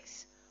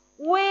dynamics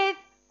with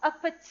a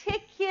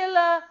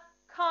particular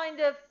kind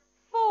of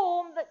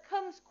form that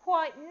comes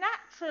quite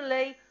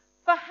naturally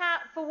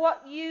for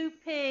what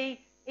UP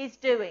is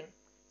doing.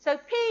 So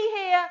P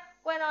here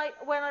when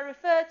I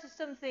refer to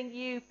something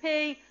UP,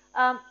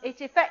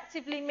 it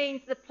effectively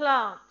means the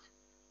plant.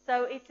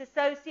 So it's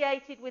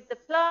associated with the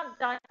plant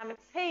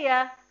dynamics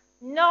here,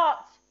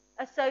 not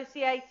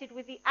associated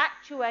with the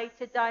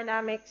actuator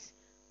dynamics,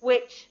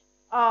 which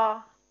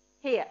are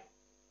here.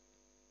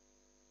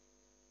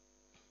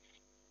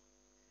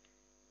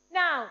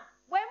 Now,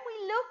 when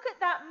we look at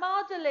that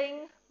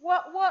modeling,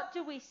 what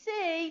do we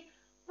see?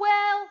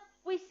 Well,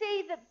 we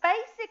see that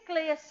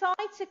basically a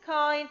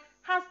cytokine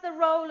has the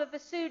role of a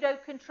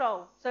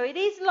pseudo-control. So it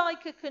is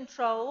like a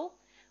control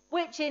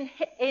which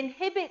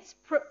inhibits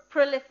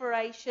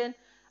proliferation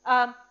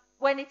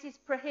when it is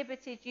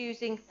prohibited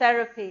using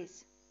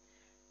therapies.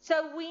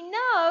 So we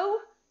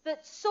know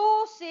that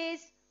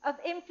sources of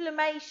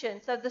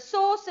inflammation, so the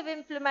source of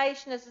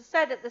inflammation, as I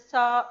said at the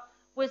start,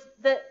 was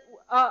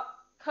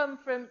come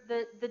from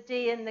the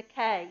D and the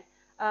K,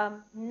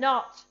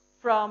 not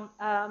from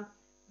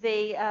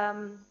the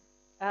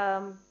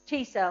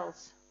T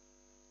cells.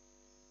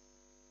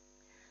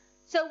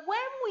 So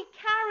when we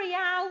carry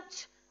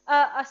out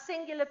a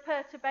singular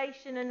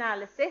perturbation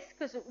analysis,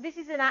 because this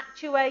is an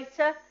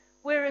actuator,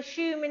 we're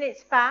assuming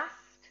it's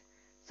fast.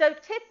 So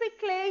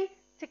typically,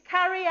 to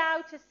carry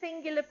out a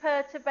singular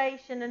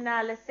perturbation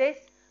analysis,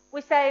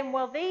 we're saying,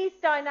 well, these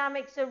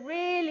dynamics are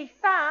really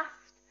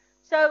fast.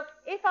 So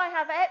if I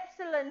have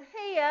epsilon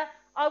here,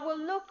 I will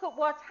look at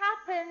what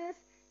happens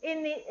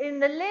in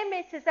the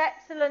limit as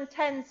epsilon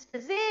tends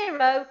to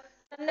 0,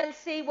 and then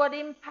see what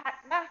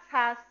impact that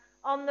has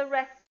on the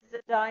rest of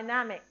the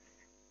dynamics.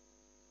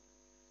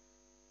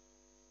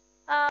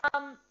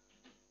 Perhaps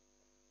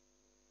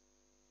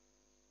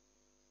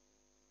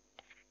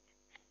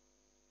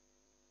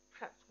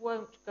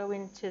won't go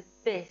into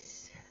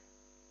this.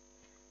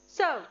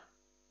 So,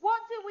 what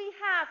do we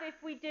have if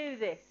we do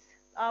this?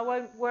 I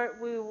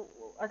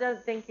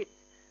don't think it's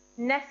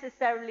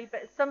necessarily,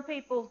 but some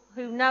people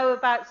who know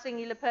about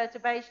singular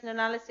perturbation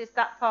analysis,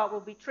 that part will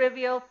be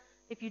trivial.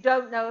 If you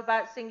don't know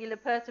about singular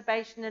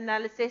perturbation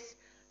analysis,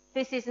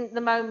 this isn't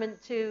the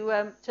moment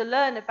to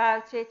learn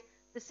about it.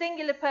 The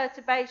singular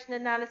perturbation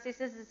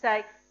analysis, as I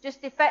say,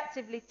 just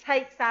effectively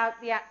takes out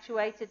the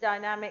actuator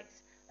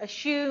dynamics,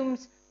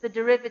 assumes the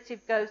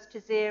derivative goes to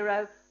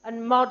 0,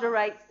 and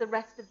moderates the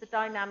rest of the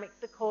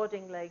dynamics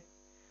accordingly.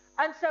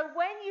 And so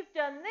when you've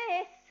done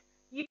this,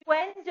 you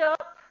end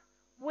up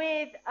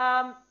with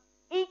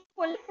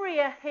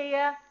equilibria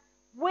here,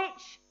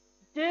 which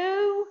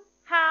do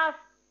have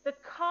the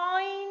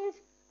kind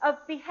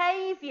of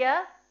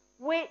behavior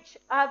which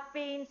have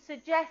been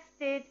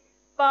suggested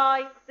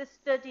by the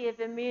study of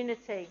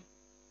immunity.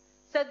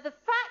 So the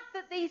fact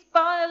that these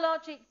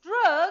biologic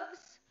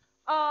drugs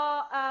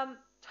are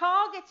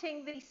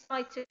targeting these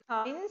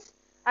cytokines,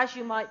 as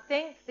you might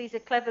think, these are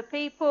clever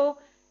people,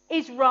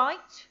 is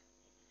right.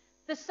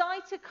 The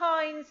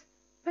cytokines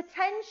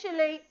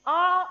potentially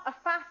are a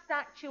fast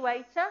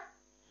actuator,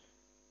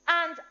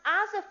 and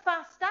as a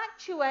fast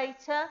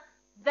actuator,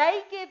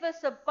 they give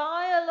us a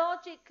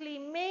biologically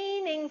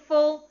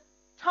meaningful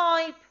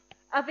type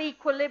of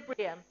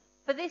equilibrium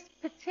for this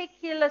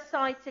particular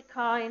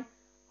cytokine,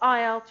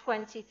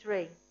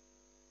 IL-23.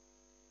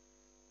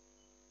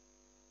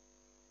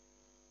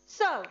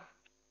 So,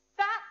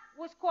 that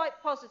was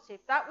quite positive.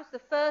 That was the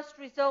first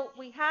result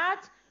we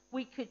had.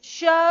 We could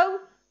show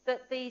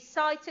that these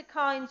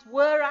cytokines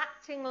were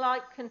acting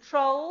like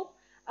control,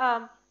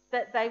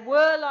 that they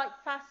were like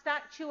fast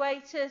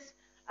actuators,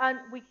 and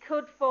we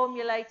could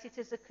formulate it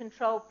as a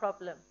control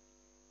problem.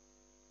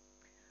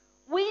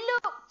 We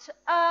looked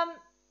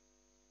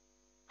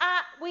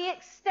we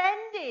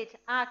extended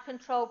our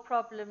control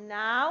problem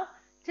now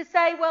to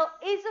say, well,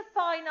 is a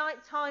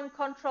finite time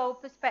control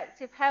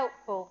perspective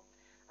helpful?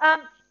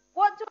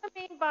 What do I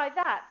mean by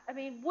that? I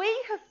mean, we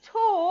have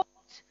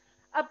talked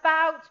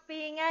about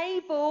being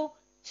able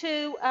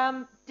to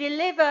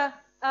deliver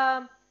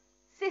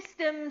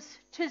systems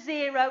to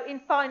 0 in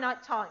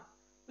finite time.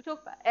 We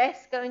talk about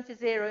S going to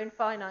 0 in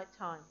finite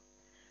time,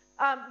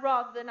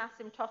 rather than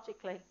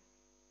asymptotically.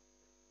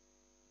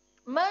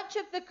 Much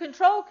of the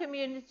control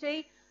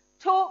community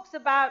talks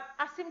about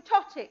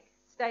asymptotic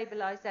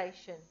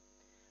stabilization.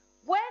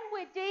 When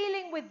we're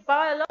dealing with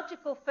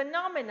biological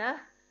phenomena,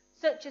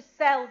 such as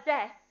cell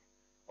death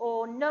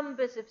or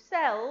numbers of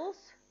cells,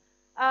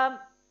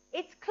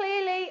 it's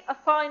clearly a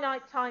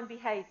finite time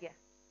behavior.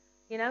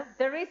 You know,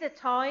 there is a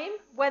time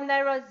when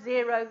there are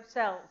 0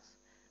 cells.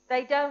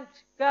 They don't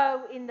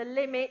go in the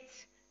limit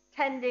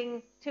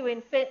tending to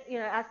infinity,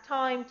 as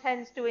time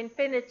tends to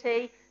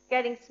infinity,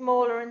 getting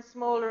smaller and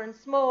smaller and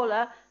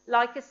smaller,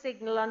 like a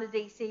signal on a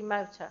DC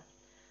motor.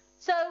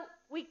 So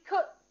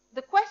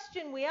the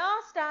question we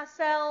asked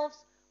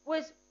ourselves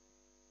was,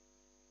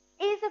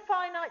 is a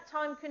finite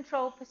time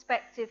control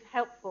perspective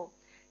helpful?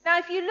 Now,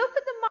 if you look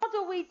at the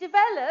model we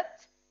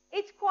developed,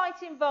 it's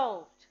quite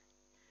involved.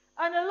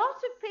 And a lot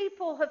of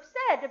people have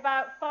said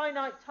about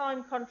finite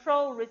time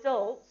control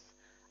results,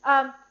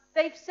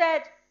 they've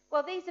said,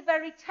 well, these are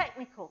very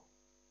technical.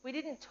 We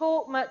didn't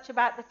talk much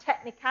about the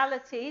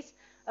technicalities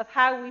of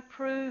how we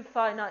prove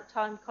finite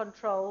time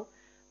control.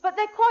 but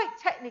they're quite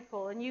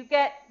technical, and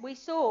we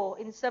saw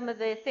in some of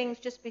the things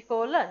just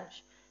before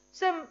lunch,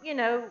 some,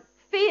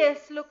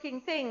 fierce-looking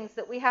things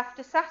that we have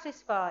to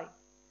satisfy.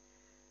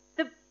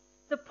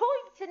 The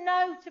point to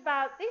note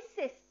about this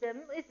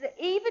system is that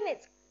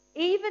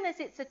even as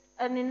it's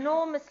an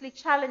enormously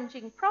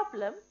challenging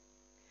problem,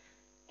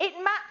 it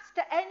maps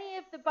to any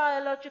of the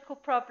biological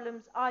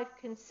problems I've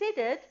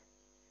considered,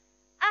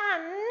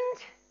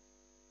 and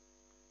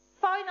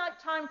finite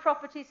time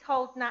properties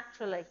hold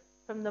naturally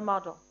from the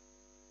model.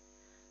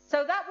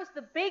 So that was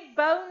the big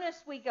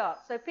bonus we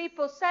got. So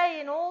people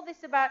saying all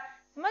this about,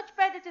 it's much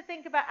better to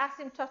think about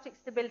asymptotic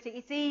stability.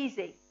 It's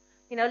easy.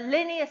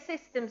 Linear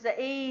systems are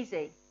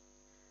easy.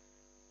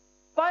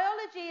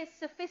 Biology is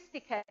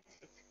sophisticated.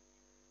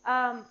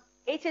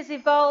 It has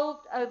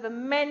evolved over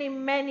many,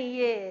 many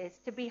years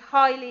to be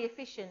highly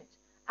efficient.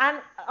 And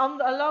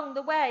along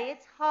the way,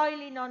 it's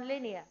highly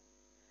nonlinear.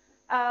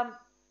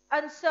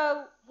 And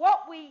so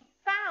what we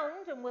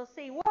found, and we'll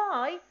see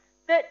why,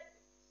 that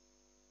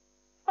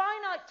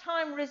finite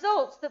time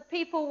results that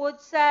people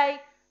would say,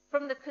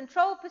 from the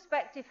control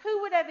perspective,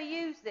 who would ever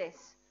use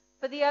this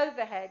for the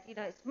overhead?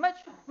 It's much,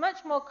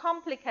 much more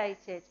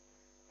complicated.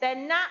 They're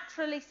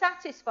naturally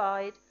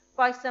satisfied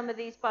by some of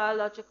these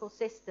biological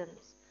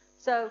systems.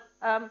 So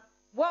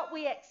what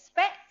we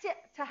expect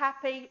to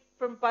happen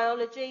from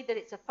biology, that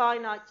it's a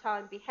finite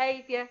time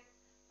behavior,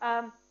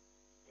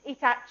 it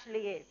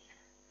actually is.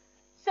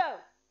 So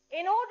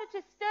in order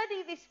to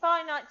study this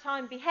finite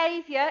time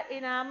behavior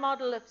in our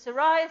model of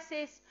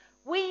psoriasis,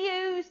 we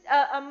used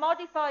a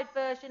modified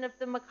version of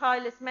the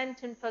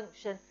Michaelis-Menten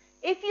function.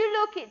 If you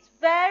look, it's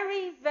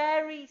very,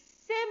 very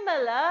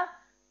similar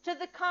to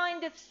the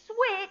kind of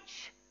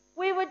switch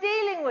we were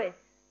dealing with.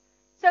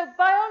 So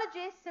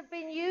biologists have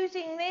been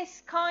using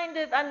this kind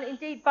of, and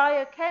indeed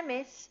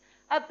biochemists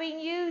have been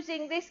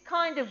using this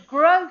kind of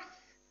growth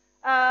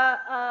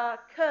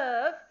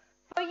curve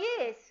for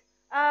years.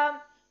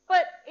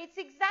 But it's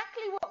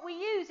exactly what we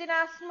use in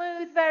our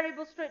smooth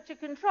variable structure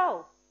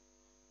control.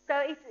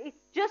 So it's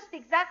just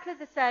exactly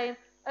the same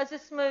as a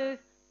smooth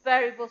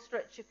variable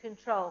structure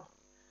control.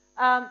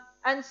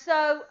 And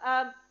so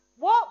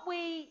what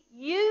we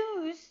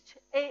used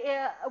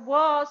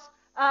was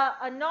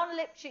a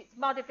non-Lipschitz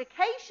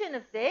modification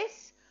of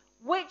this,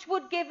 which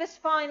would give us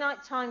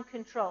finite time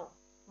control.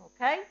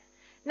 Okay?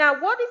 Now,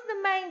 what is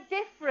the main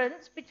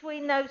difference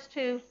between those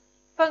two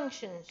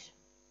functions?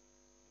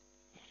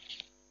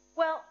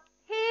 Well,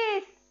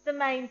 here's the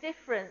main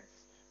difference.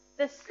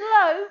 The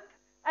slope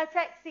at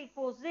x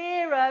equals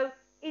 0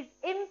 is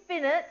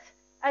infinite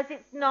as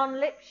it's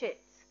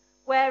non-Lipschitz,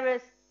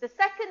 whereas the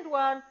second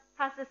one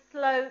has a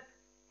slope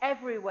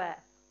everywhere.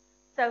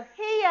 So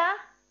here,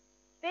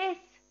 this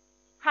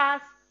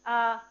has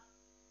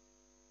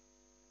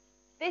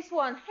this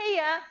one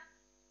here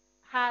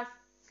has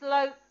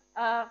slope,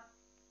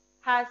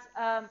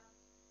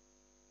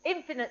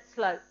 infinite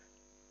slope.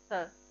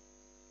 So,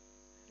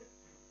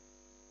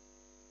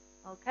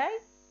 okay,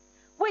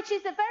 which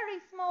is a very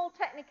small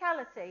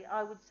technicality,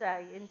 I would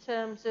say, in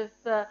terms of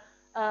the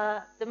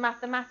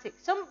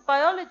mathematics. Some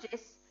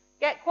biologists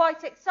get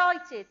quite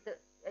excited that,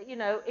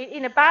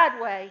 in a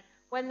bad way,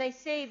 when they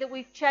see that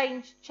we've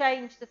changed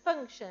the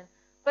function.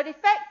 But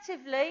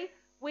effectively,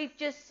 we've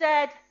just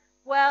said,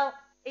 well,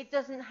 it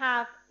doesn't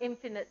have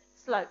infinite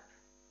slope.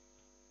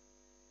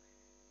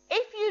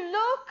 If you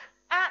look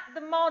at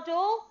the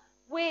model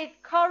with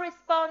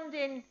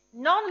corresponding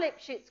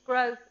non-Lipschitz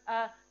growth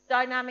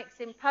dynamics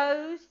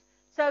imposed,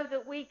 so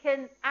that we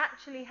can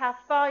actually have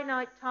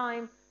finite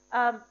time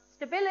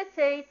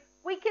stability,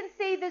 we can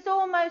see there's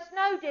almost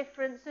no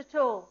difference at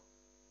all.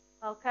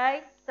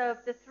 Okay, so of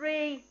the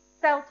three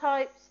cell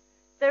types,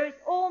 there is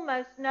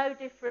almost no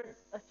difference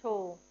at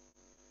all.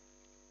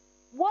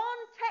 One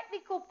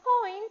technical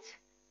point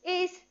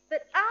is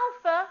that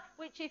alpha,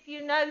 which if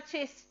you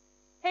notice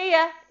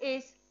here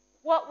is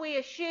what we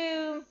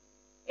assume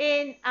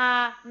in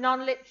our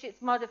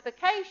non-Lipschitz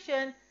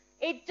modification,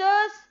 it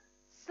does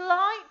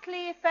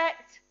slightly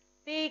affect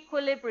the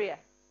equilibria.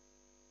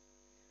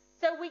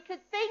 So we could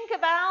think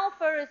of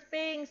alpha as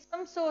being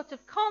some sort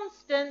of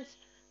constant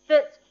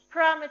that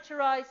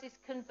parameterizes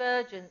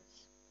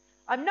convergence.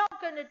 I'm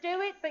not going to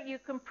do it, but you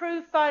can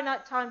prove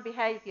finite time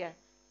behavior.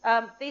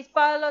 These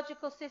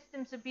biological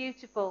systems are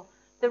beautiful.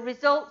 The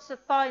results of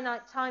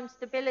finite time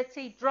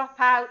stability drop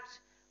out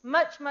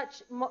much,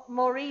 much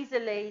more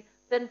easily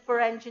than for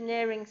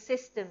engineering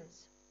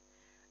systems.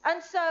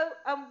 And so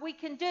we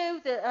can do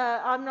the,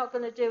 I'm not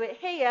going to do it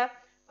here,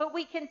 but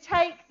we can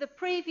take the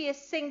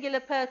previous singular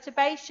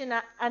perturbation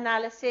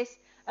analysis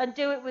and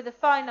do it with a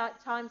finite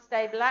time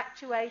stable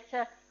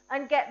actuator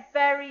and get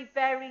very,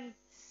 very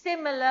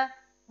similar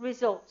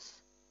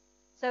results.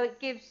 So it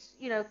gives,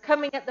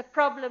 coming at the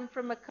problem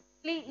from a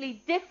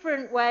completely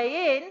different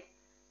way in,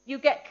 you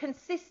get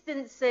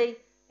consistency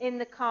in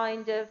the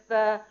kind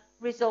of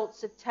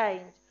results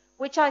obtained,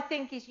 which I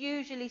think is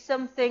usually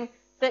something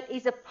that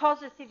is a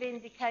positive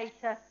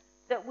indicator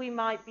that we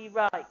might be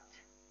right.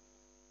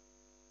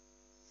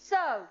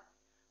 So,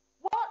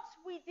 what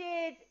we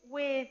did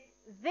with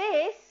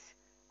this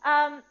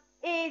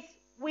is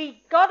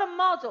we got a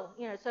model,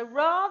 so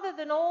rather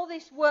than all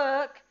this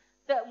work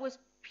that was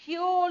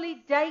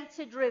purely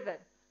data-driven,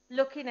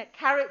 looking at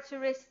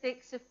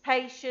characteristics of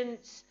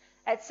patients,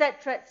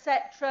 etc.,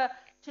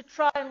 to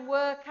try and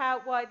work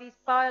out why these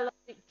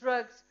biologic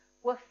drugs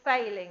were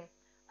failing.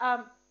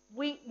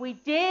 We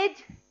did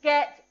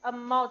get a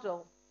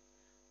model.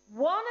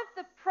 One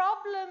of the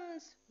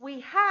problems we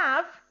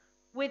have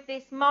with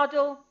this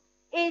model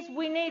is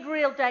we need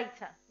real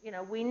data.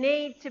 We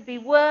need to be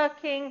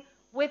working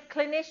with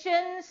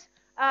clinicians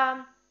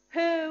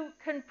who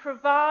can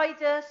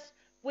provide us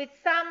with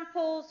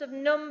samples of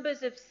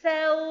numbers of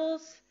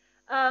cells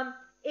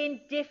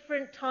in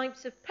different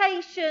types of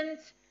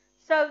patients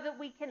so that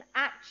we can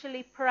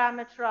actually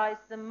parameterize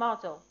the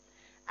model.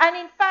 And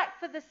in fact,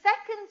 for the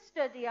second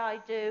study I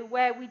do,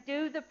 where we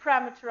do the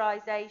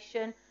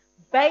parameterization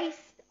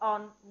based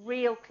on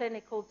real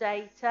clinical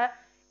data,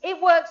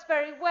 it works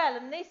very well.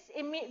 And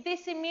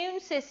this immune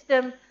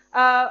system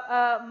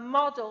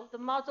model, the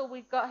model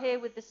we've got here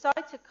with the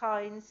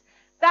cytokines,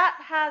 that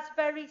has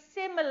very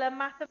similar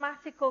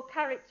mathematical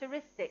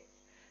characteristics.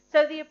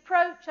 So the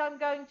approach I'm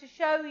going to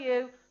show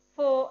you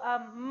for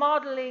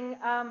modeling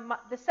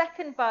the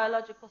second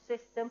biological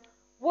system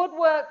would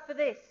work for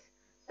this.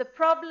 The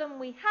problem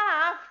we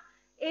have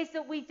is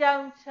that we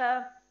don't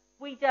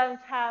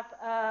have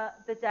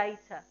the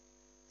data.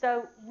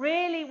 So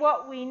really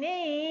what we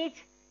need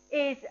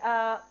is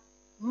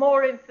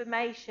more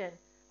information.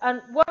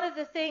 And one of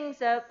the things,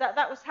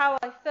 that was how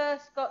I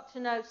first got to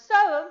know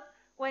Sohom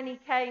when he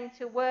came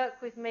to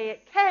work with me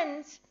at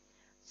Kent.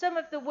 Some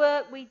of the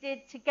work we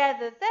did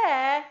together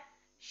there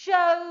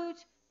showed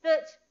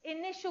that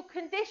initial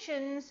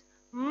conditions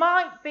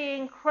might be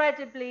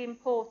incredibly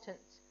important.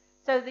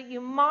 So that you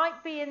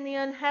might be in the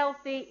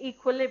unhealthy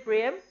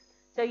equilibrium.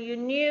 So you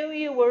knew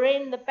you were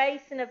in the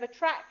basin of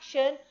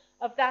attraction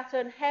of that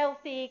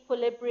unhealthy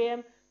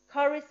equilibrium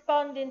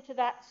corresponding to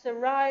that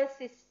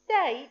psoriasis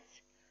state.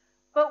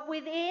 But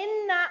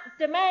within that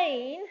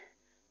domain,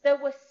 there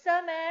were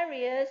some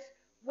areas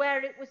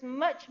where it was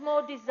much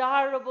more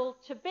desirable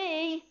to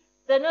be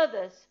than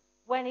others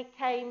when it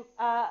came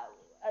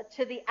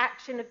to the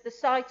action of the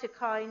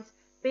cytokines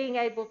being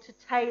able to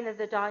tailor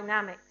the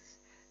dynamics.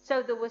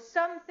 So there were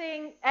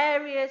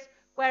areas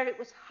where it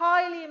was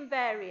highly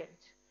invariant.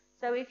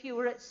 So if you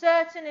were at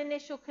certain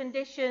initial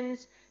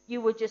conditions, you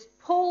were just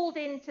pulled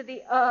into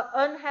the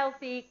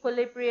unhealthy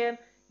equilibrium,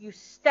 you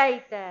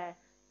stayed there.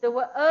 There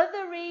were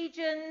other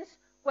regions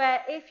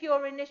where if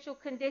your initial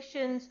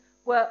conditions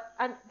were,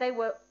 and they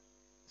were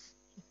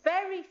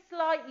very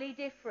slightly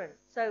different,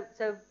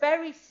 so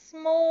very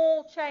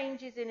small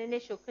changes in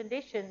initial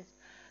conditions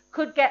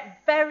could get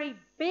very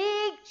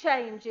big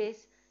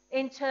changes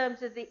in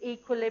terms of the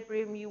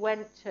equilibrium you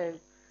went to.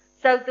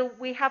 So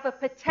we have a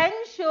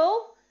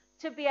potential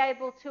to be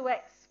able to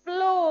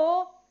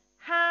explore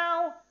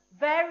how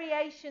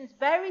variations,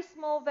 very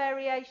small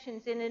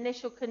variations in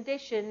initial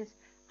conditions,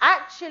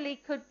 actually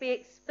could be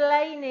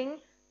explaining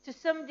to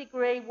some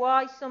degree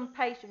why some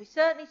patients, we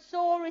certainly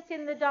saw it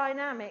in the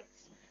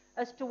dynamics,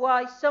 as to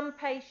why some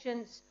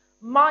patients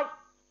might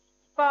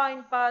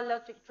find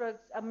biologic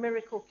drugs a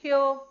miracle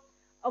cure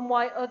and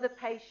why other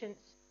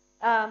patients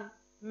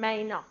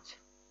may not.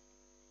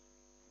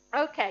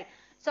 Okay,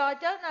 so I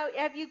don't know,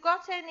 have you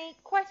got any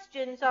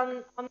questions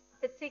on that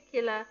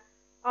particular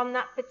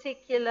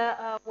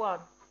one?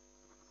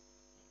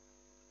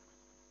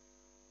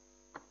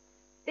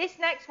 This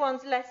next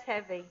one's less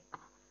heavy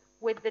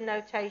with the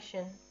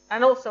notation.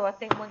 And also, I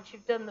think once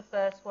you've done the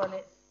first one,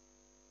 it's...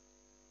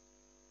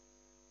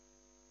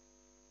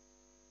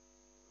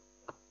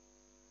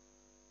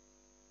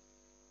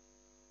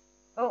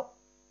 Oh.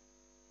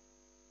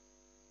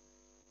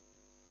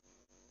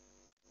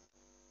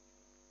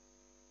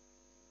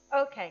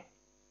 Okay.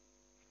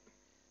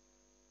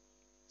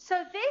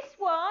 So this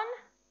one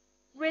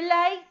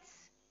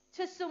relates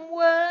to some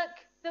work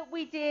that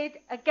we did,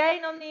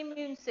 again, on the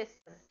immune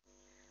system.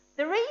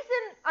 The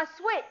reason I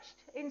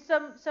switched in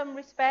some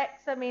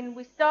respects, I mean,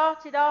 we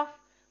started off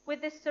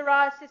with this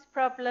psoriasis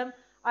problem.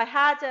 I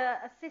had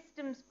a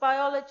systems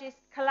biologist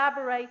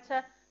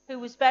collaborator who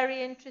was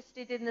very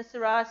interested in the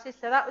psoriasis,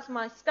 so that was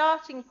my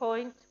starting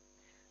point.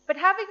 But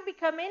having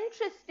become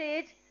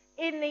interested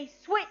in these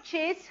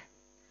switches,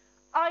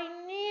 I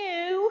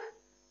knew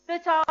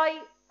that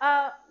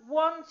I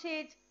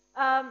wanted,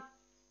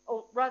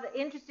 or rather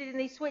interested in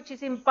these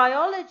switches in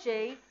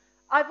biology.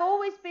 I've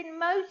always been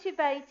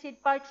motivated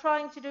by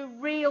trying to do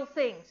real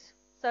things,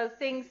 so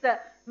things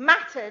that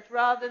mattered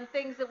rather than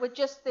things that were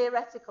just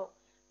theoretical.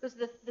 Because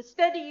the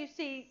study you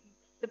see,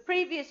 the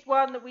previous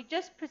one that we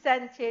just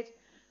presented,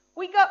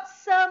 we got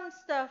some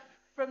stuff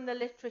from the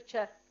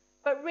literature,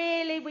 but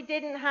really we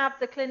didn't have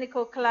the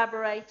clinical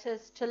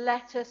collaborators to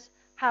let us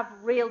have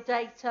real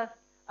data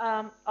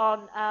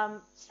on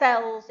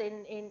cells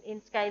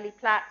in scaly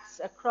plaques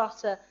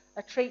across a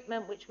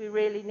treatment which we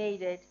really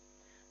needed.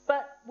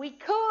 But we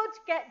could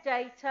get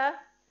data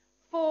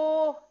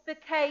for the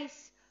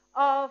case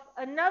of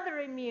another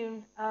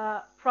immune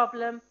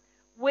problem,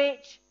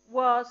 which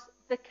was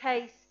the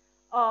case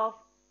of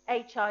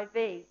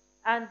HIV.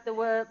 And there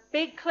were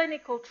big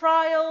clinical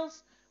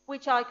trials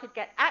which I could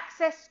get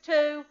access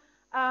to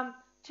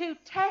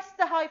test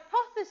the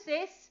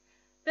hypothesis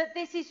that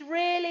this is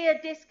really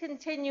a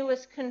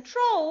discontinuous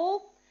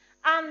control,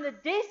 and the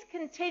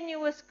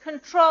discontinuous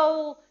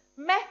control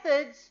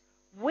methods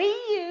we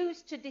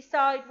use to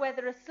decide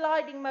whether a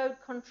sliding mode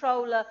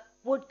controller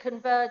would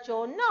converge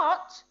or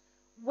not,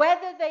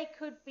 whether they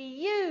could be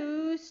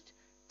used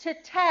to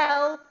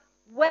tell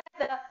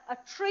whether a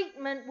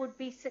treatment would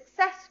be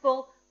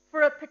successful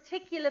for a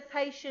particular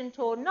patient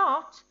or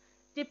not,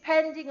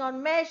 depending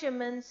on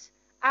measurements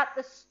at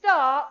the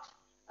start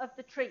of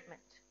the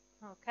treatment.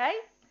 Okay?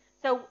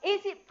 So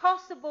is it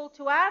possible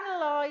to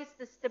analyze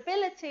the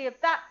stability of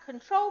that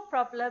control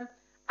problem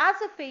as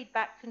a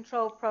feedback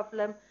control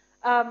problem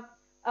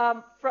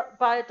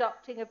by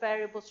adopting a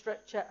variable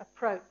structure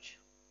approach?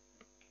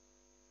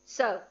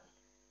 So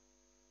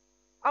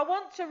I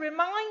want to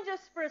remind us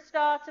for a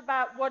start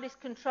about what is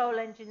control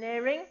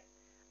engineering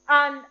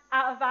and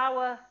of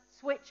our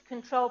switch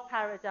control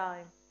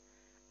paradigm.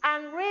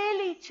 And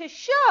really to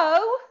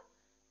show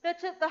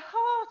that at the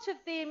heart of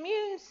the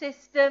immune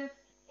system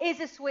is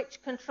a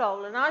switch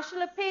control. And I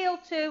shall appeal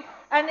to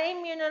an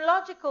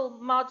immunological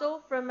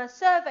model from a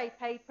survey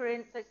paper,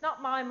 so it's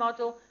not my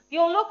model.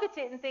 You'll look at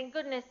it and think,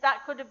 goodness,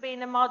 that could have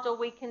been a model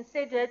we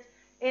considered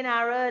in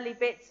our early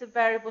bits of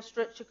variable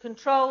structure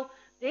control.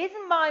 It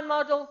isn't my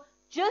model,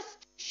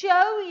 just to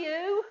show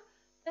you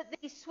that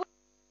these switch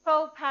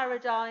control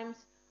paradigms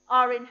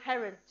are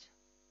inherent.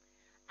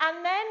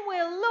 And then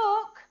we'll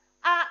look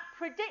at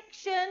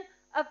prediction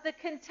of the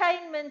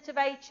containment of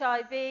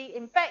HIV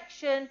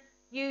infection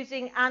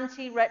using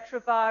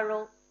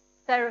antiretroviral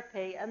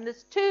therapy. And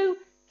there's two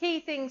key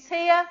things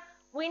here.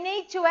 We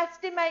need to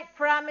estimate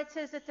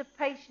parameters at a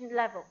patient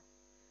level.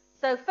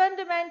 So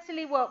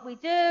fundamentally what we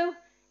do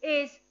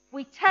is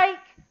we take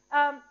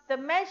the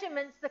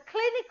measurements, the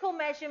clinical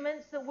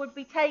measurements that would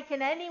be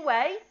taken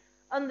anyway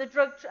on the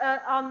drug,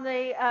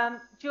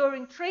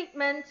 during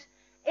treatment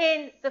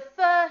in the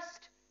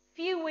first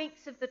few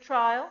weeks of the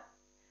trial.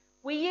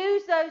 We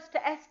use those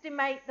to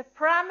estimate the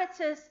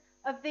parameters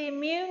of the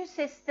immune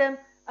system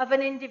of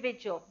an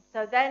individual.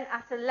 So then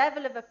at a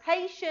level of a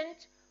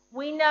patient,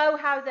 we know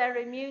how their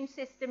immune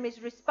system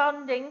is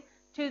responding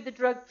to the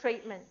drug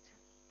treatment.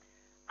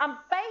 And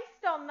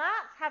based on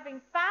that,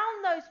 having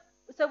found those,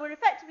 so we're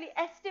effectively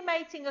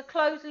estimating a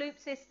closed loop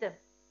system.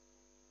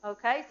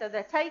 Okay, so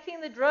they're taking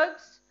the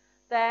drugs,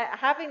 they're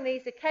having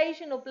these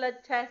occasional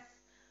blood tests.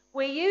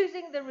 We're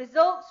using the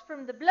results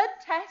from the blood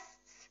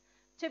tests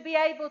to be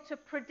able to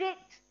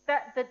predict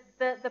that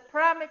the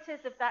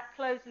parameters of that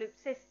closed loop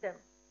system.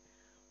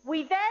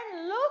 We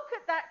then look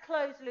at that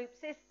closed loop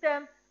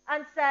system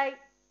and say,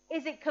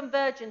 is it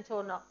convergent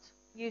or not,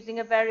 using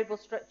a variable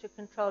structure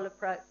control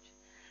approach.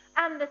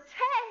 And the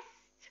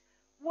test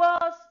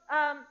was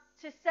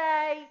to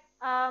say,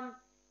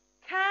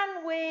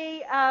 can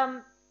we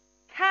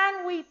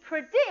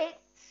predict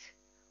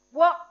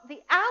what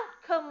the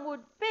outcome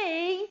would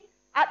be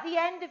at the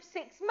end of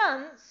 6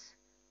 months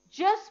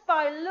just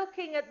by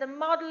looking at the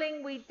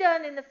modeling we'd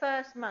done in the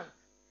first month.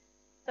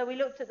 So we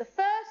looked at the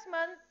first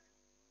month,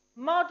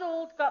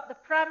 modeled, got the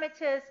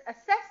parameters,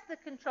 assessed the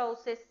control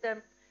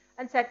system,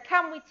 and said,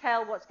 can we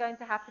tell what's going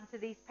to happen to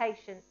these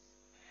patients?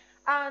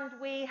 And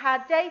we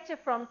had data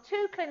from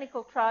 2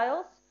 clinical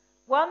trials,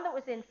 one that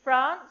was in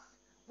France,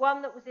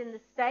 one that was in the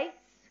States,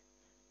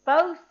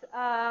 both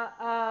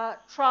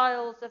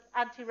trials of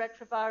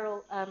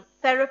antiretroviral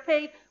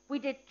therapy. We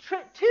did 2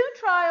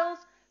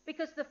 trials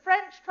because the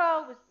French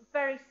trial was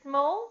very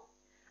small,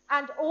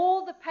 and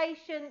all the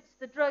patients,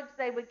 the drugs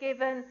they were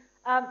given,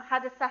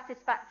 had a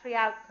satisfactory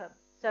outcome.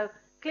 So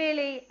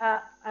clearly,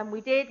 and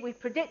we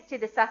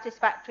predicted a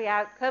satisfactory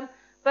outcome,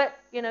 but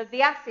you know,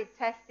 the acid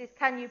test is,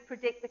 can you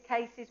predict the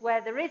cases where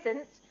there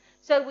isn't?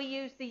 So we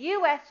used the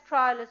US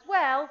trial as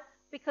well,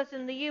 because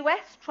in the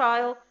US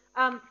trial,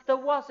 there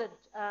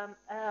wasn't,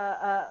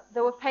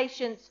 there were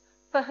patients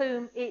for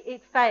whom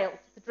it failed,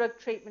 the drug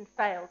treatment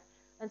failed.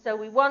 And so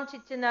we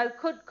wanted to know,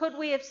 could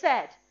we have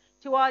said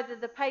to either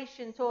the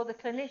patient or the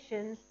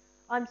clinicians,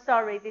 I'm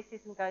sorry, this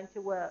isn't going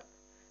to work.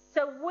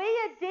 So we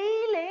are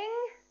dealing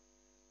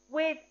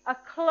with a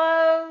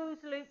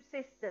closed loop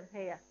system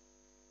here.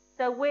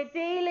 So we're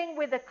dealing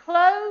with a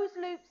closed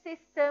loop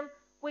system,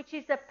 which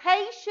is a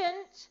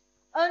patient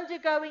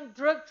undergoing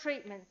drug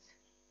treatment.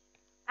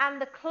 And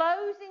the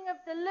closing of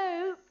the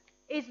loop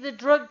is the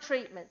drug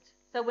treatment.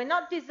 So we're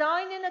not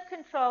designing a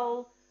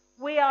control,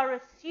 we are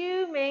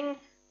assuming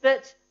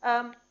that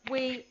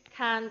we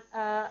can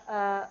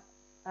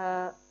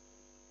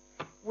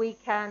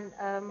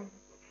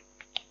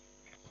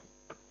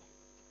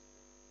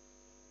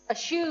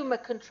assume a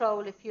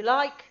control, if you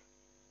like,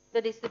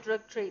 that is the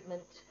drug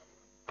treatment.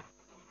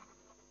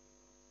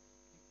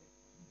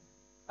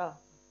 Oh,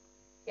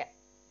 yeah.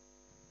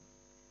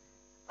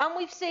 And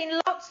we've seen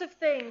lots of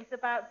things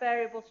about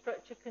variable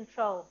structure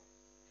control.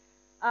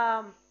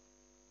 And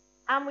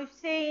we've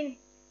seen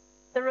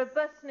the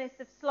robustness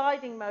of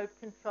sliding mode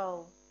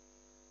control.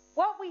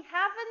 What we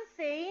haven't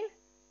seen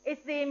is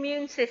the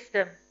immune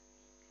system.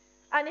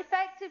 And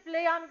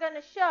effectively, I'm going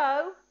to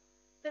show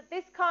that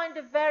this kind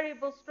of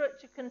variable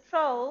structure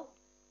control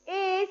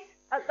is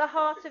at the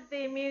heart of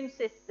the immune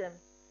system,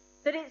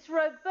 that it's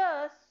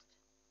robust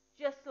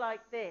just like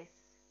this.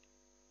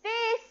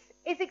 This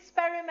is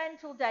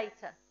experimental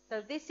data.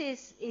 So this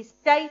is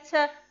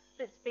data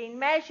that's been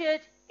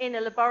measured in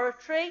a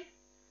laboratory.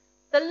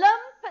 The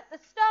lump at the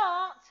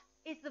start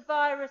is the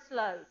virus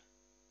load.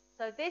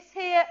 So this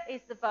here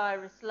is the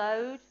virus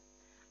load.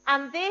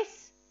 And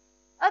this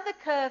other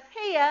curve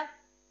here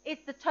is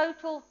the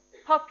total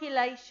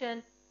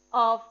population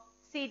of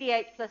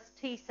CD8 plus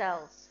T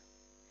cells.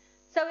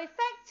 So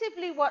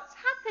effectively what's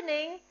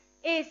happening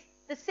is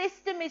the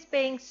system is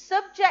being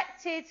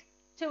subjected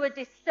to a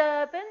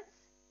disturbance,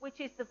 which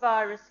is the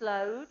virus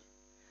load,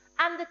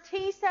 and the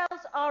T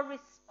cells are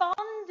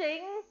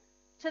responding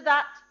to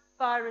that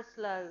virus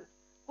load.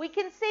 We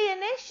can see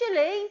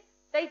initially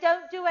they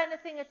don't do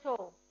anything at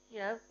all. You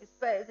know,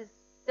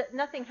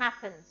 nothing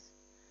happens.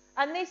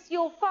 And this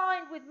you'll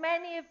find with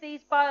many of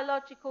these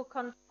biological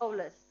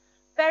controllers.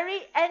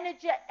 Very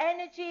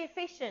energy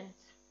efficient.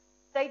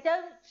 They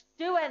don't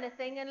do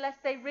anything unless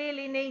they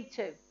really need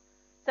to.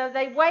 So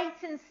they wait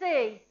and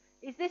see,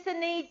 is this a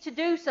need to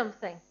do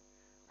something?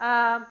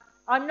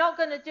 I'm not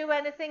going to do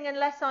anything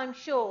unless I'm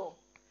sure.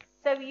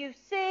 So you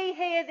see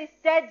here this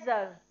dead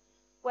zone,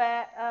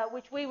 where,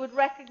 which we would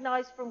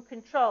recognize from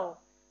control.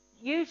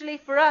 Usually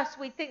for us,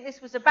 we'd think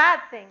this was a bad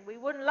thing. We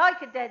wouldn't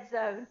like a dead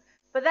zone.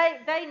 But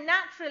they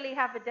naturally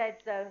have a dead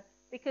zone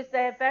because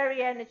they're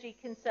very energy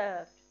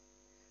conserved.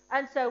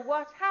 And so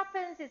what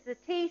happens is the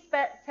T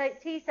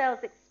cells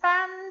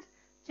expand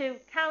to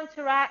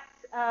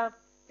counteract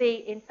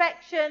the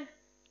infection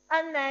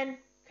and then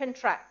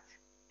contract.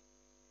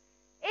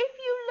 If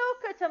you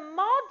look at a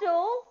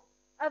model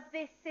of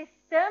this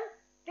system,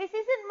 this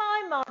isn't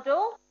my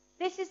model.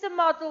 This is a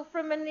model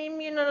from an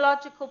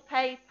immunological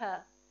paper.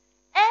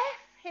 F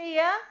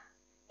here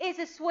is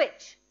a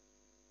switch.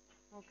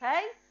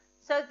 Okay?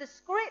 So the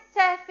script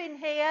F in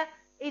here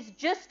is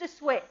just a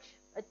switch,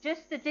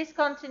 just a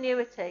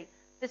discontinuity,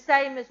 the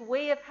same as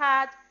we have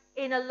had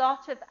in a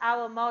lot of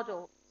our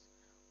models.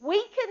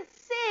 We can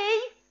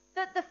see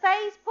that the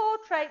phase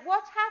portrait,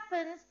 what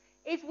happens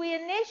is we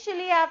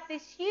initially have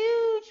this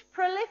huge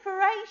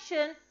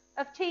proliferation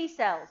of T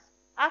cells.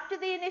 After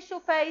the initial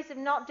phase of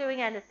not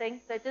doing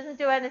anything, so it doesn't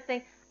do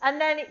anything, and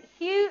then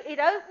it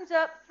opens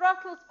up,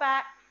 throttles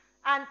back,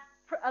 and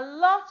a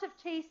lot of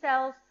T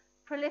cells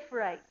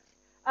proliferate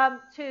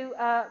to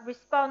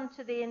respond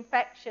to the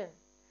infection.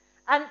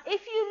 And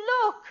if you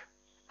look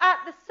at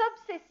the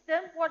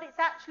subsystem, what it's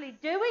actually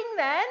doing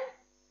then,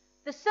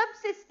 the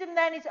subsystem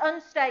then is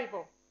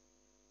unstable.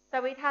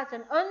 So it has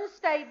an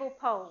unstable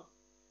pole.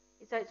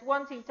 So it's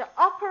wanting to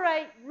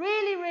operate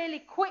really, really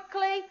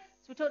quickly.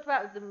 So we talked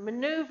about the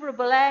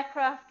maneuverable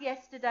aircraft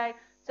yesterday.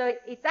 So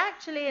it's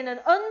actually in an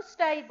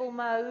unstable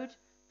mode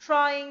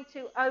trying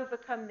to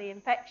overcome the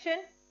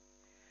infection.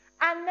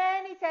 And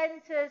then it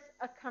enters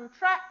a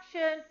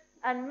contraction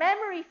and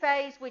memory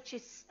phase, which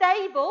is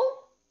stable,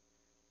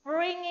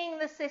 bringing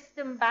the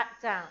system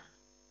back down.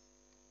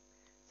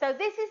 So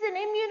this is an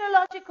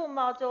immunological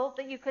model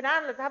that you can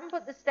analyze. I haven't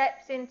put the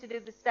steps in to do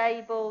the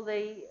stable,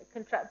 the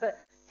contract, but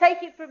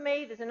take it from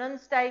me, there's an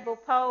unstable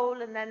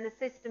pole, and then the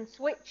system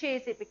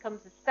switches, it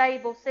becomes a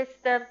stable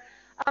system.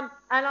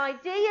 And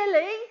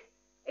ideally,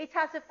 it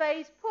has a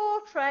phase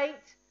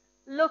portrait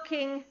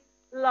looking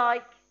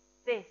like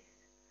this.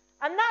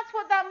 And that's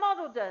what that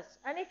model does.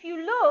 And if you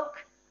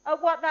look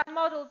at what that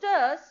model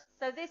does,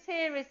 so this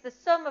here is the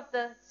sum of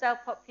the cell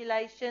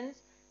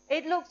populations,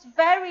 it looks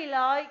very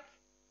like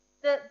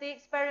the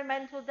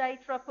experimental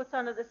data I put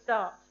on at the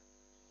start.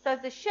 So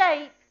the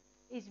shape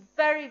is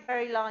very,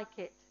 very like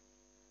it.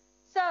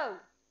 So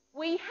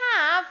we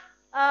have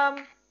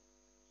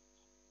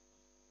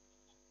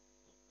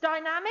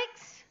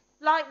dynamics,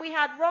 like we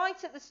had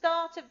right at the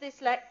start of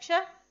this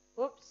lecture,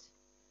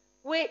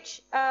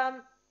 which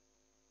have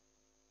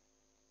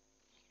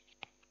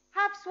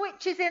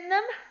switches in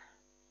them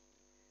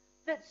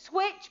that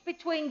switch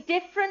between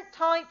different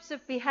types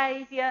of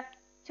behavior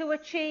to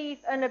achieve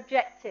an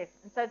objective.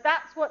 And so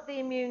that's what the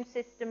immune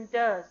system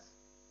does.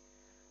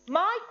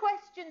 My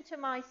question to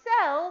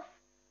myself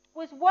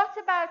was, what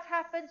about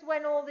happens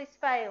when all this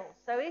fails?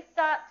 So if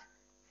that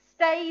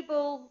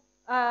stable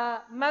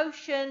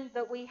motion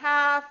that we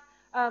have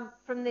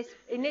from this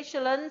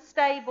initial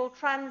unstable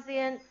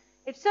transient,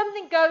 if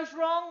something goes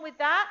wrong with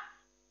that,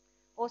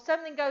 or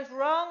something goes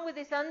wrong with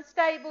this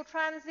unstable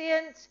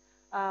transient,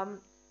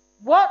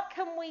 what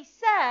can we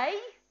say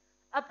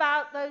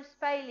about those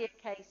failure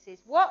cases?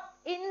 What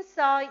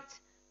insight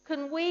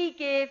can we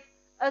give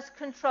as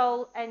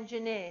control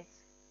engineers?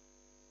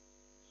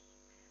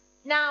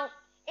 Now,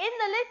 in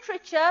the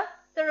literature,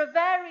 there are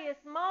various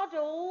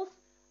models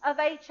of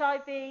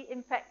HIV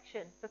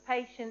infection for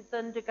patients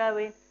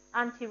undergoing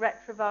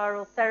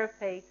antiretroviral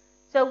therapy.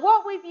 So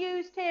what we've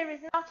used here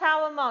is not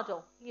our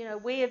model. You know,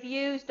 we have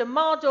used a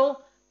model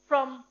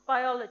from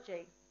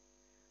biology.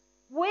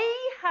 We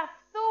have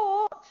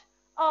thought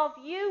of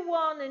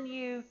U1 and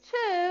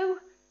U2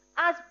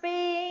 as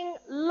being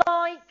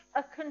like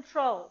a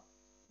control.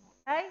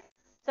 Okay?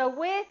 So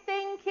we're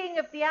thinking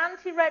of the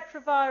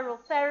antiretroviral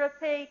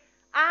therapy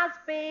as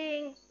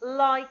being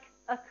like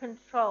a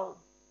control.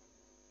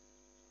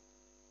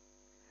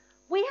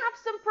 We have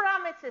some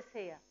parameters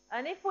here,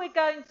 and if we're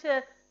going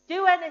to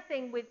do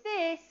anything with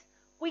this,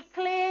 we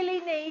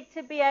clearly need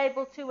to be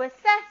able to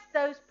assess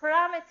those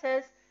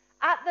parameters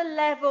at the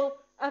level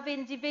of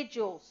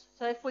individuals.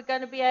 So if we're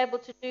going to be able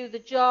to do the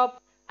job,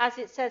 as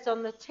it says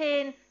on the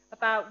tin,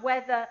 about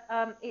whether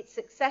it's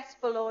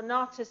successful or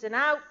not as an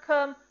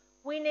outcome,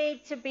 we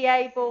need to be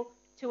able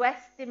to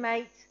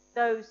estimate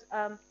those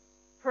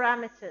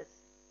parameters.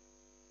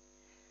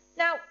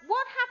 Now,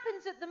 what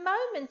happens at the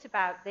moment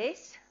about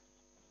this?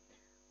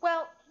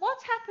 Well, what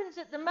happens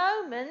at the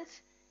moment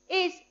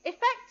is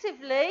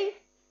effectively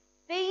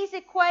these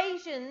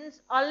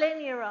equations are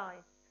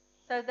linearized.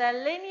 So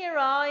they're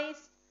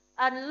linearized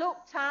and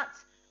looked at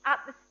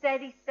the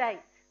steady state.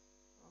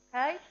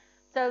 Okay?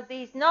 So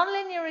these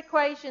nonlinear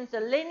equations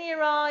are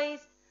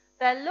linearized,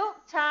 they're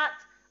looked at,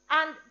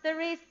 and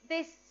there is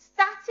this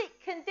static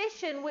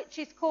condition which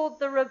is called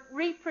the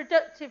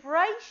reproductive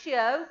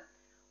ratio,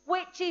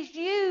 which is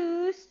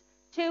used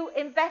to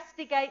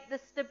investigate the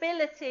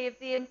stability of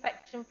the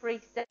infection-free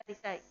steady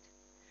state.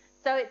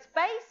 So it's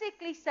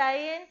basically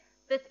saying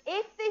that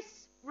if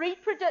this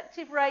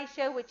reproductive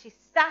ratio, which is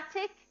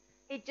static,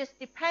 it just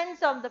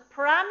depends on the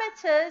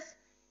parameters,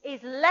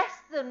 is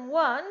less than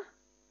 1,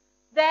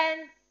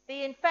 then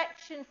the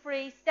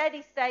infection-free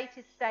steady state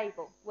is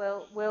stable.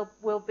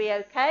 We'll be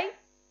okay.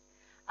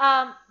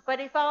 But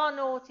if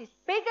R0 is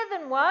bigger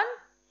than 1,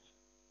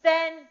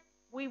 then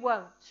we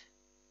won't.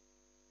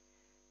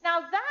 Now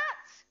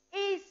that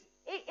is,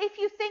 if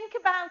you think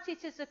about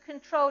it as a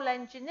control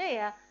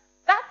engineer,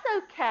 that's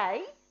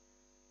okay,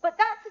 but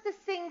that's at a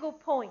single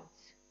point.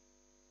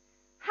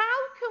 How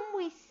can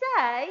we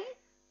say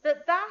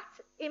that that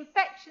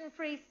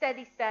infection-free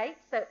steady state,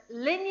 so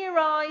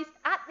linearized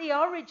at the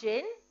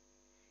origin,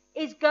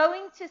 is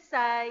going to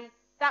say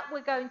that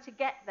we're going to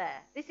get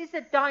there? This is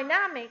a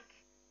dynamic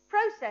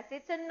process.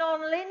 It's a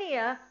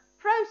nonlinear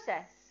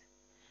process.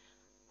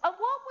 And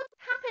what was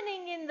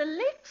happening in the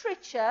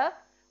literature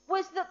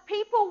was that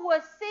people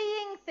were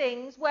seeing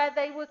things where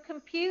they were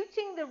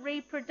computing the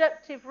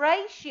reproductive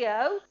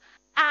ratio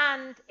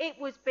and it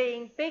was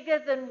being bigger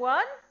than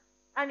 1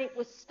 and it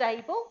was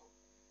stable,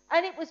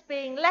 and it was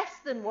being less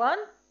than 1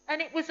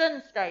 and it was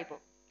unstable.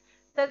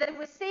 So they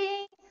were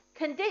seeing,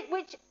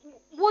 which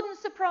wouldn't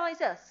surprise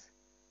us,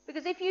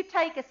 because if you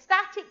take a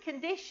static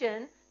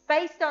condition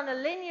based on a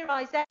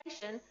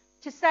linearization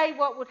to say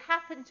what would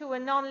happen to a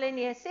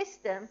nonlinear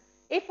system,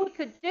 if we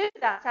could do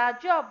that, our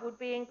job would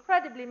be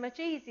incredibly much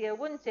easier,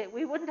 wouldn't it?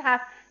 We wouldn't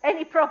have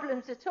any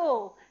problems at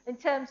all in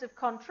terms of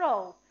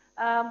control.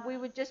 We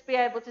would just be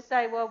able to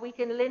say, well, we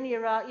can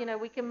linearize,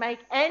 we can make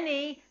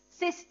any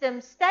system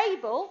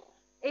stable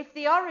if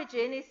the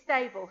origin is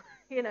stable.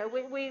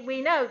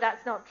 We know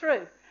that's not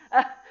true.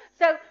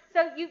 So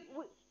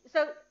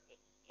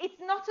it's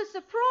not a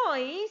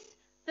surprise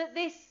that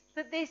this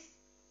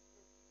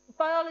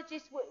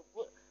biologists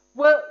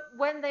were,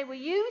 when they were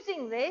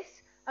using this,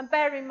 and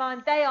bear in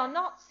mind they are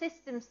not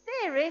systems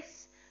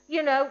theorists,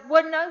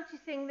 were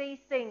noticing these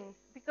things,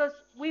 because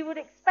we would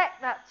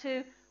expect that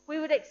to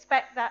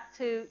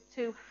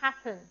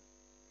happen.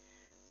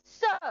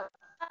 So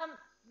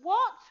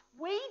what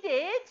we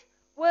did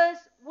was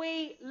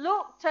we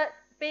looked at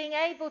being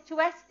able to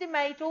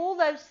estimate all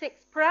those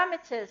 6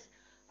 parameters.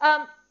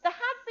 There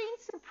had been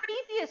some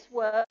previous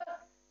work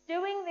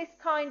doing this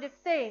kind of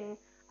thing,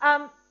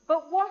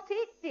 but what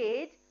it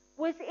did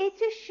was it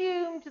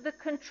assumed the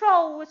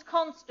control was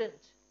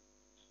constant.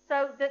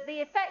 So that the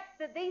effect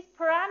that these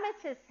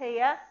parameters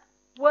here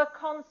were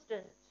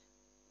constant.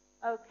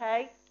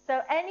 Okay?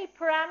 So any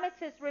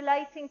parameters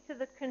relating to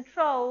the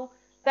control,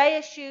 they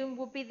assume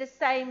will be the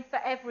same for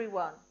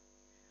everyone.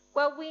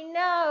 Well, we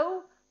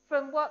know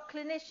from what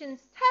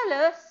clinicians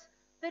tell us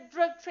that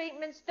drug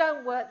treatments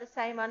don't work the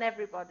same on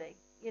everybody.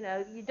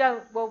 You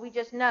don't, well, we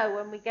just know,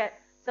 and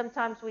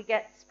sometimes we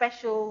get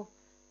special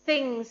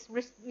things,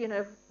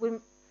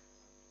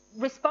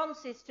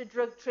 responses to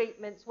drug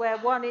treatments where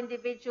one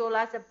individual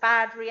has a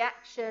bad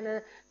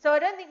reaction. So I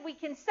don't think we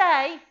can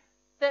say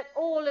that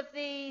all of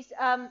these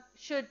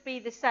should be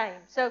the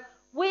same. So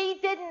we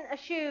didn't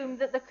assume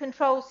that the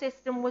control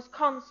system was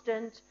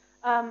constant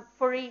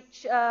for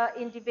each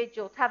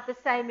individual, to have the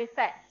same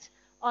effect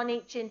on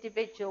each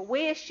individual.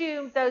 We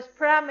assumed those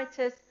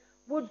parameters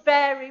would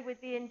vary with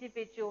the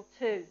individual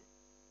too.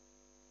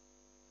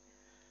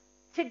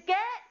 To get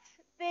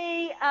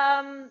the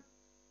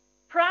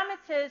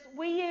parameters,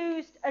 we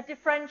used a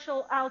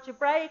differential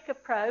algebraic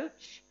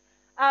approach,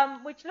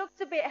 which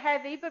looks a bit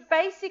heavy, but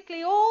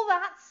basically all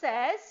that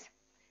says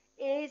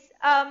is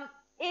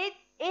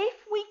if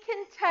we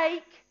can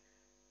take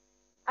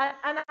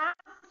an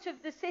output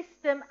of the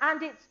system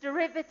and its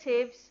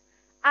derivatives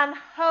and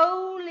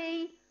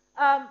wholly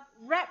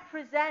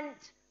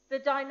represent the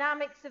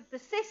dynamics of the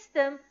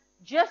system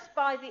just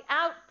by the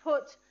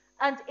output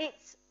and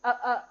its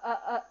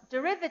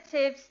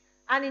derivatives,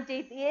 and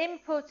indeed the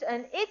input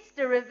and its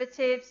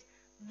derivatives,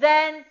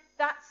 then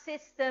that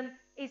system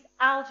is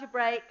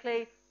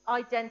algebraically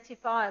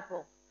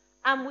identifiable.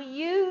 And we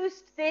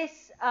used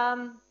this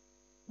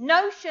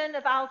notion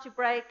of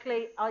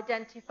algebraically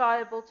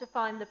identifiable to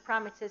find the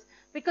parameters,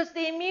 because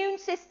the immune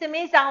system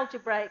is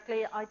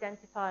algebraically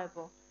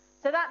identifiable.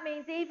 So that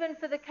means even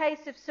for the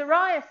case of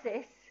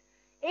psoriasis,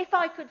 if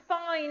I could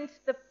find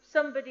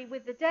somebody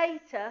with the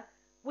data,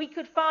 we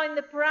could find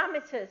the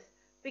parameters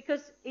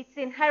because it's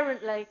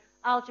inherently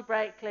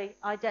algebraically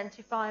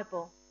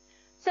identifiable.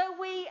 So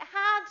we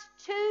had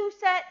two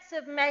sets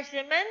of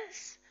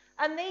measurements,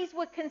 and these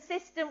were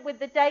consistent with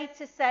the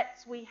data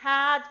sets we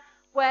had,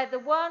 where the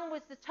one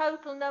was the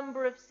total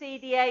number of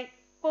CD8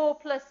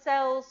 4+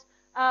 cells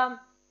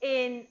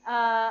in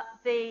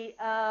the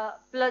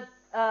blood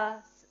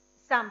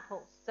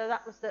samples. So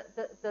that was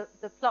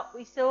the plot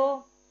we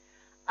saw.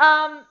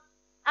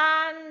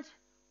 And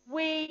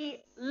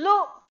we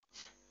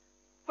looked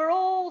for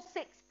all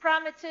 6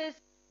 parameters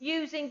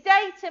using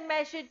data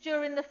measured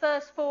during the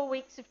first 4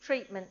 weeks of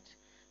treatment.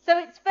 So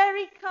it's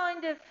very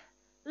kind of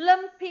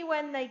lumpy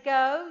when they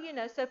go, you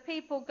know, so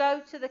people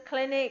go to the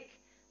clinic,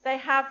 they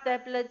have their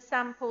blood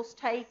samples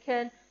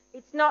taken.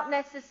 It's not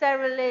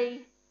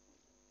necessarily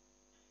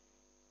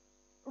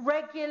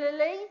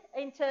regularly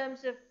in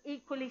terms of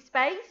equally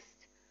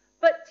spaced,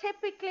 but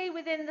typically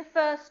within the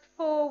first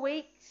 4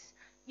 weeks,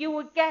 you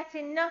would get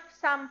enough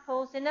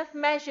samples, enough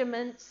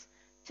measurements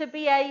to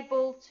be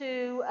able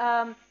to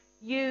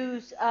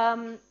use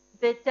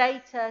the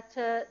data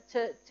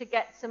to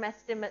get some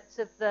estimates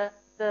of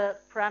the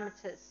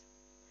parameters.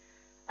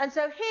 And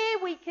so here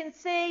we can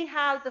see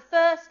how the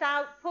first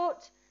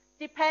output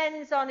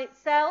depends on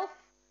itself,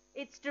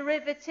 its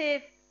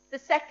derivative, the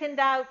second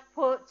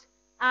output,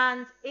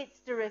 and its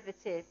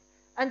derivative.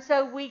 And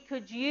so we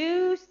could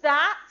use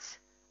that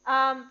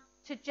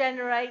to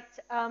generate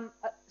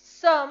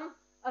some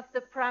of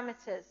the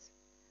parameters.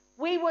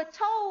 We were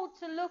told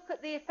to look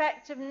at the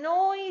effect of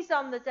noise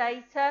on the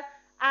data,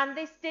 and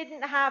this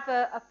didn't have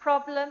a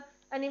problem.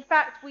 And in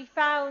fact, we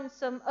found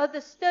some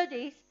other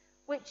studies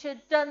which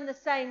had done the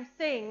same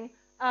thing,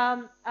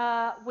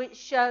 which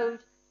showed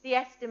the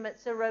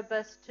estimates are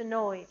robust to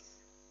noise.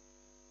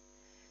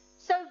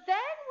 So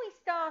then we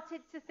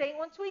started to think,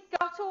 once we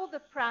got all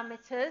the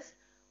parameters,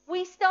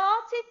 we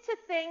started to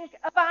think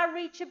of our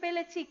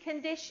reachability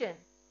condition.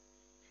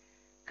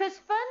 Because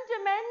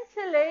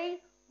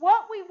fundamentally,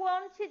 what we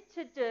wanted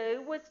to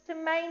do was to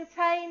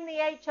maintain the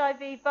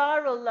HIV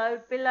viral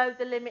load below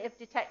the limit of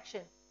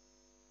detection,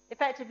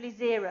 effectively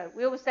 0.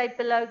 We always say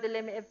below the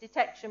limit of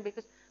detection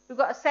because we've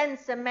got a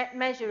sensor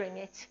measuring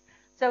it,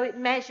 so it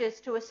measures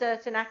to a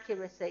certain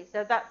accuracy.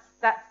 So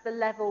that's the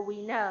level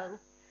we know.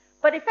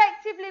 But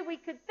effectively, we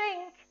could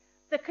think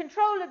the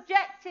control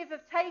objective of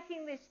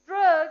taking this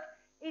drug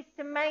is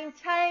to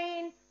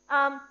maintain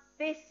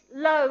this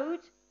load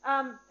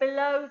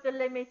below the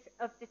limit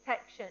of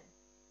detection.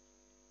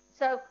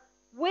 So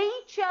we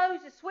chose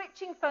a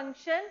switching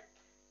function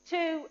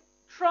to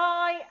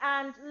try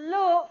and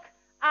look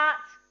at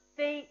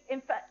the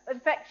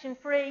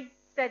infection-free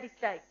steady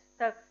state.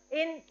 So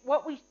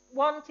what we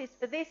want is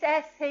for this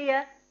S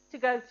here to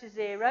go to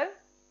 0.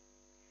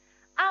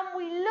 And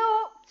we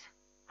looked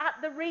at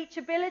the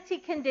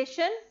reachability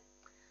condition,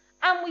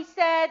 and we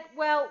said,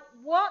 well,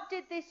 what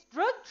did this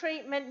drug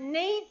treatment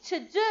need to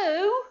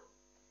do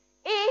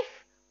if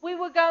we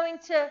were going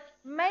to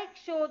make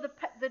sure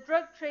the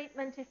drug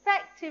treatment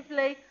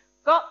effectively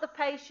got the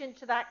patient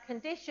to that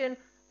condition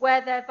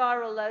where their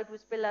viral load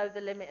was below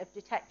the limit of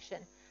detection.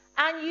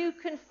 And you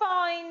can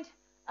find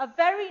a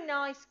very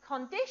nice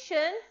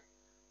condition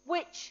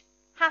which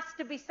has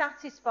to be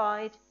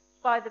satisfied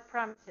by the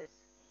parameters.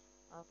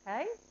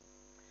 Okay?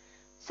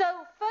 So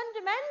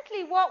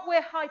fundamentally what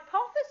we're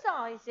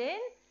hypothesizing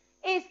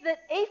is that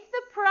if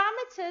the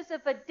parameters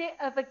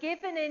of a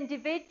given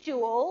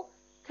individual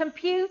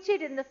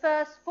computed in the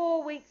first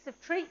 4 weeks of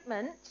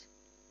treatment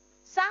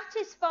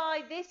satisfy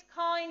this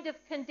kind of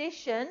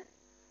condition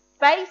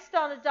based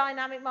on a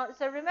dynamic model.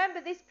 So remember,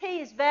 this P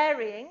is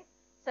varying.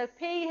 So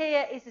P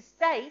here is a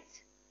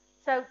state.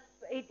 So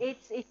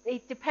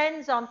it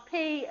depends on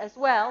P as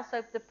well.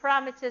 So the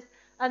parameters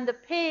and the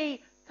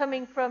P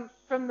coming from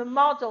the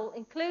model,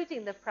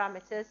 including the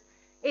parameters.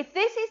 If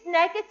this is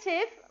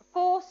negative,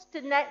 forced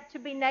to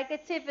be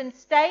negative and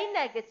stay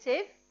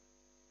negative,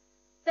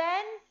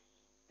 then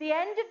the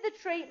end of the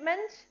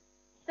treatment,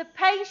 the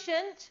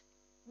patient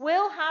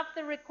will have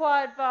the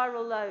required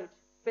viral load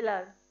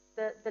below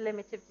the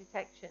limit of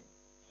detection.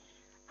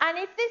 And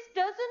if this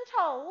doesn't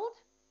hold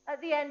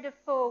at the end of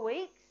 4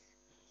 weeks,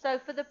 so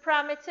for the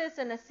parameters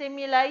and a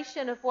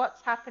simulation of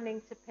what's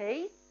happening to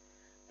P,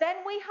 then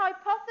we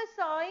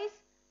hypothesize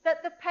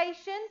that the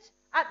patient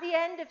at the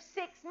end of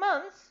 6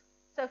 months,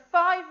 so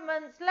 5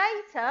 months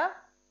later,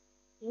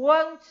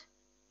 won't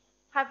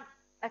have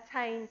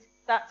attained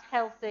that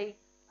healthy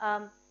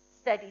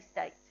steady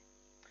state.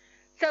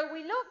 So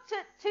we looked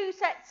at 2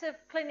 sets of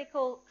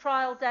clinical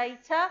trial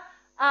data.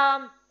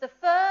 The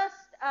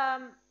first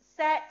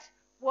set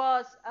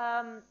was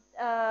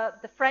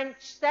the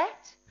French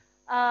set,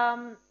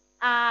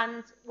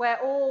 and where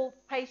all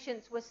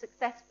patients were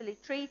successfully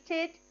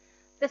treated.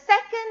 The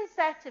second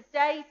set of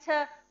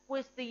data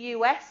was the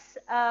US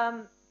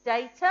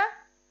data.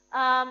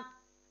 And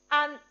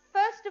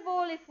first of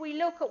all, if we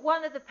look at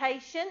one of the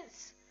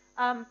patients,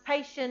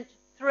 patient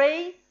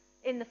 3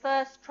 in the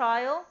first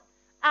trial,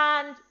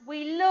 and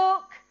we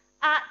look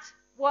at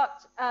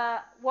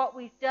what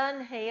we've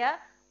done here,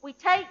 we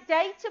take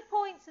data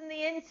points in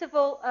the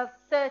interval of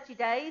 30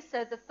 days,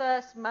 so the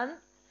first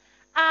month,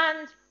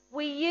 and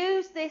we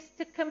use this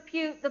to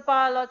compute the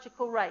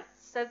biological rates.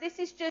 So this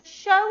is just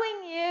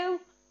showing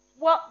you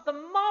what the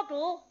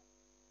model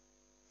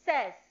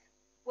says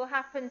will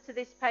happen to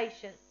this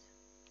patient.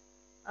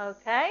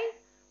 Okay?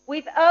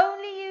 We've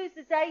only used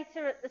the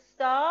data at the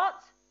start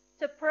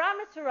to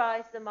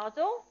parameterize the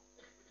model.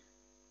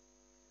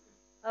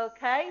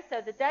 Okay,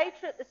 so the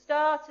data at the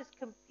start has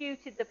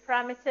computed the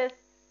parameters,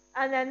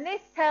 and then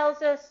this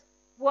tells us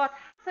what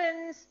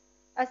happens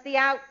as the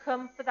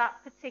outcome for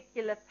that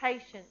particular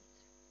patient.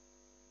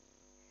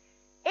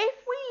 If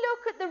we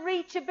look at the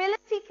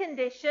reachability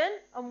condition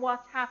and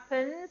what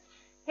happens,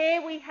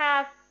 here we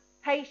have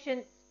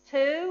patient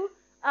 2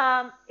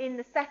 in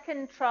the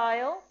second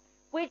trial,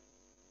 which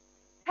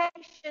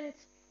patient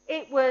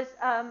it was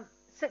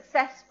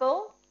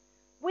successful.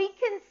 We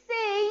can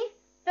see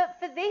that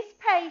for this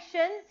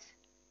patient,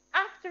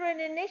 after an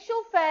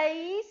initial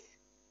phase,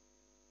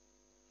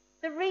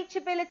 the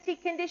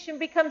reachability condition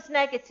becomes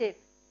negative.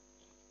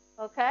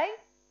 Okay?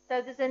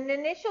 So there's an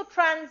initial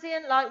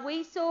transient, like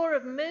we saw,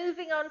 of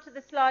moving on to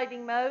the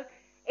sliding mode.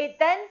 It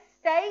then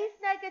stays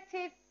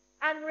negative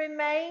and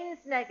remains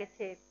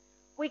negative.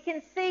 We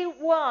can see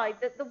why,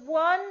 that the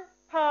one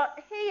part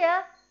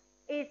here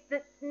is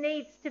that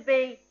needs to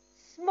be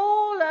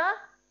smaller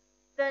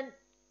than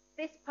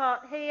this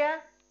part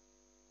here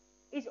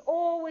is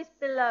always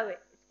below it.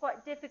 It's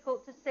quite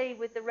difficult to see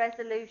with the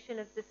resolution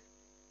of the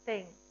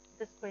screen.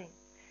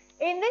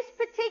 In this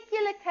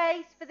particular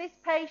case, for this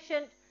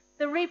patient,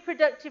 the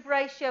reproductive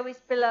ratio is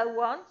below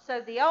 1.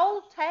 So the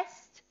old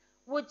test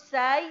would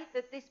say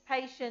that this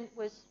patient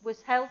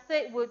was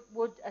healthy,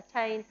 would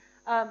attain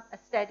a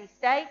steady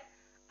state.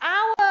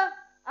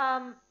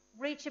 Our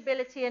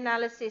reachability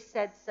analysis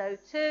said so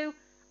too,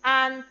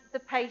 and the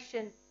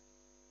patient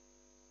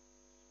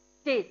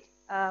did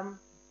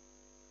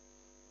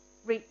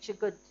reach a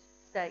good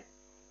state.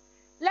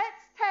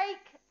 Let's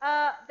take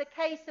the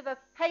case of a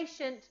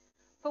patient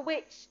for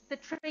which the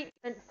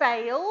treatment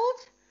failed,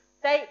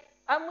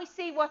 and we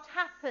see what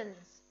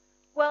happens.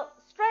 Well,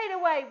 straight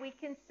away we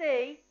can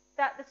see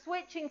that the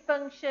switching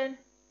function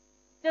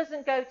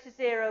doesn't go to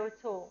 0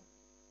 at all.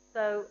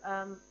 So,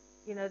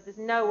 you know, there's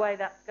no way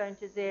that's going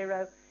to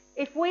 0.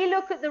 If we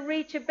look at the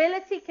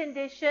reachability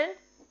condition,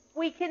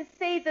 we can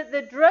see that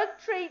the drug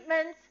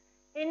treatment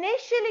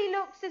initially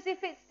looks as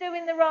if it's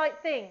doing the right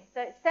thing.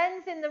 So it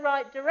sends in the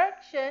right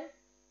direction,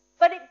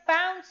 but it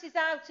bounces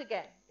out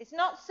again. It's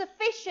not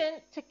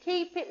sufficient to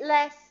keep it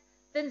less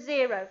than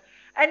 0.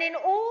 And in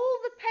all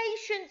the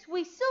patients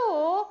we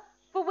saw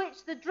for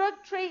which the drug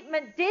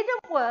treatment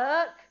didn't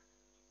work,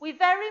 we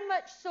very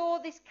much saw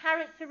this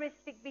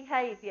characteristic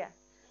behavior.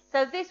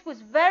 So this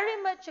was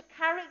very much a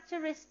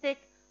characteristic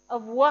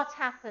of what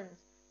happened,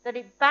 that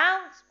it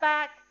bounced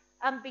back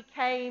and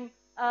became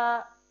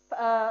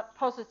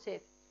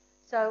positive.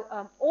 So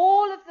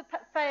all of the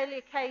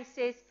failure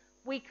cases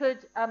we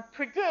could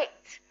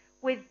predict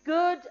with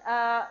good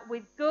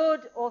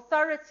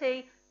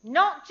authority,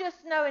 not just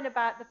knowing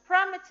about the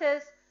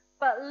parameters,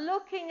 but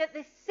looking at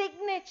the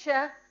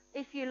signature,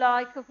 if you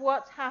like, of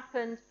what's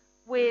happened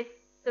with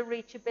the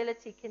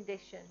reachability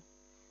condition.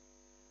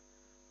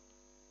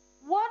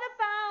 What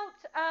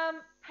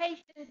about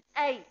patient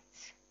 8?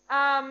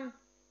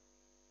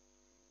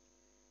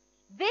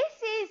 This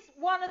is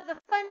one of the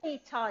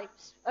funny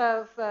types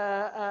of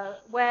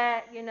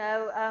where, you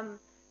know,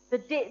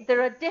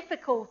 there are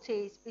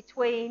difficulties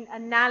between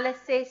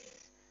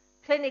analysis,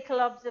 clinical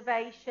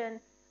observation,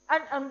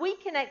 and we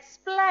can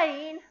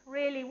explain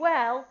really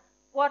well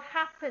what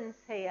happens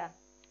here.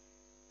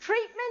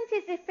 Treatment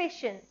is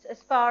efficient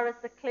as far as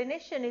the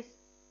clinician is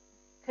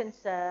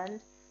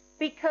concerned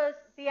because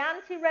the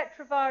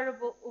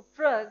antiretroviral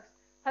drugs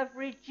have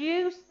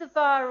reduced the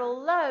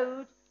viral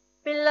load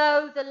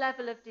below the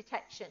level of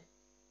detection.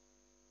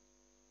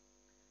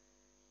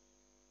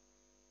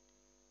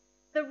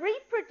 The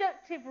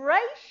reproductive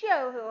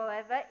ratio,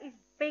 however, is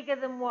bigger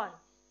than 1.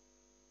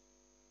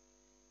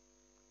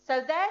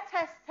 So their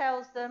test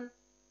tells them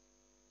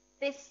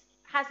this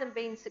hasn't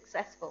been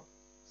successful.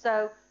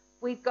 So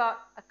we've got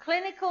a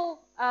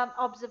clinical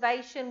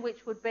observation,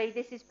 which would be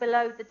this is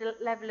below the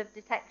level of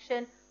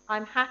detection.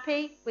 I'm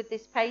happy with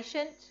this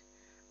patient.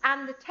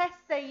 And the test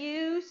they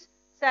use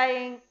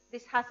saying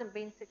this hasn't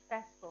been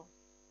successful.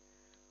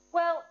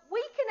 Well,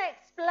 we can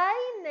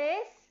explain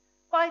this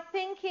by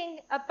thinking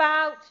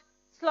about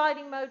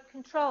sliding mode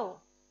control.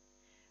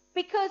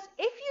 Because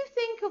if you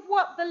think of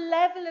what the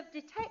level of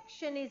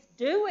detection is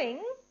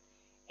doing,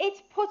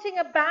 it's putting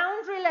a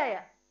boundary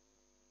layer.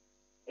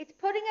 It's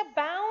putting a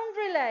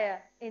boundary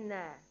layer in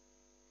there.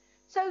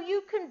 So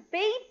you can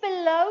be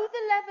below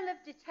the level of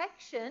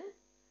detection,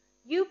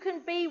 you can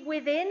be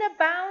within a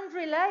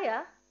boundary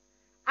layer,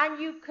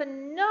 and you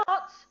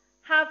cannot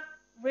have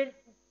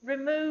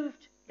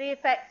removed the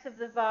effects of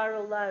the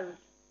viral load.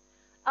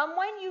 And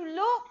when you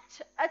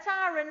looked at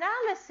our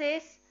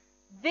analysis,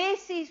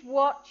 this is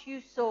what you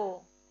saw.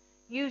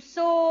 You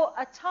saw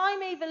a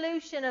time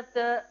evolution of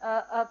the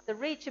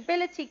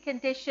reachability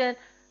condition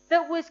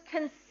that was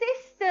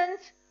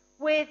consistent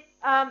with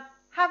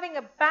having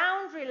a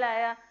boundary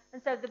layer.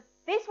 And so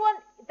this one,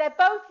 they're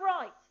both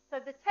right. So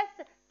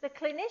the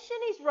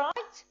clinician is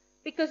right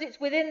because it's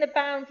within the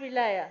boundary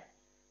layer.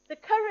 The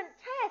current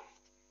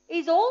test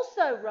is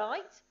also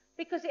right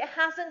because it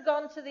hasn't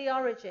gone to the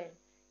origin.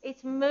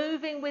 It's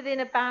moving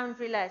within a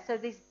boundary layer. So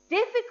there's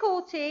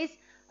difficulties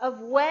of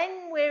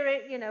when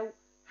we're,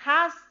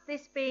 has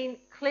this been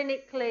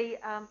clinically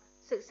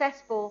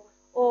successful,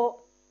 or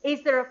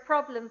is there a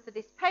problem for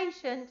this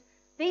patient?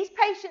 These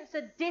patients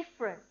are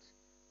different.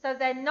 So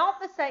they're not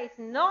the same. It's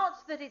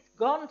not that it's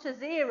gone to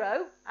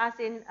zero, as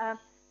in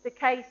the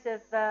case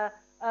of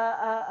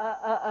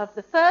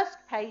the first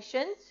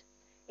patient.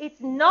 It's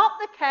not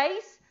the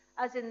case,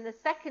 as in the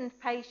second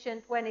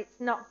patient, when it's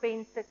not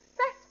been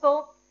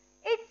successful.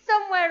 It's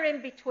somewhere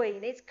in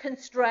between. It's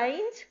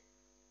constrained,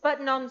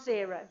 but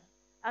non-zero.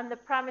 And the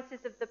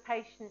parameters of the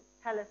patient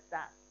tell us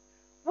that.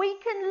 We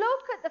can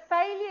look at the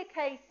failure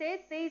cases.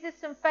 These are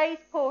some phase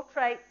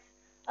portraits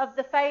of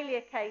the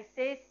failure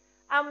cases.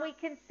 And we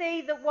can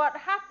see that what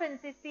happens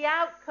is the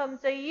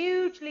outcomes are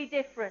hugely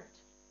different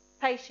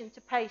patient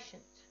to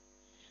patient.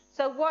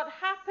 So what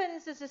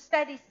happens as a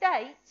steady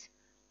state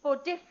for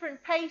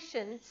different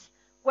patients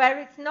where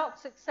it's not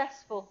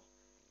successful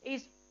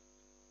is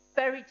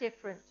very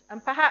different.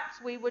 And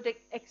perhaps we would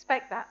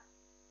expect that.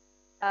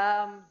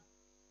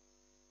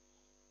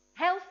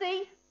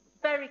 Healthy,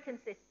 very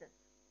consistent.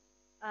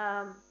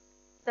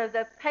 So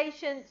the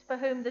patients for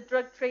whom the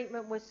drug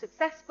treatment was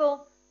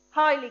successful,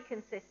 highly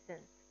consistent.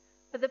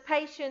 For the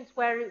patients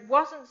where it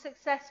wasn't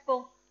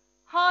successful,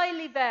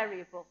 highly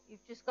variable.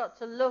 You've just got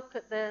to look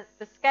at the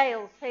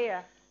scales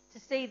here to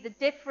see the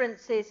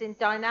differences in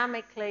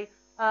dynamically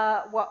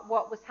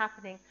what was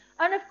happening.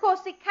 And of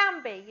course it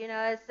can be,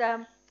 as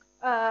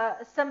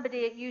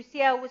somebody at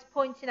UCL was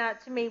pointing out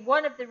to me,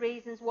 one of the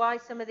reasons why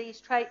some of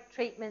these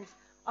treatments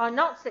are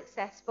not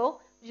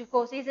successful, which of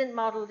course isn't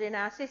modeled in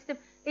our system,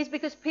 is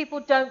because people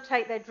don't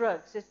take their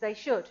drugs as they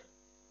should.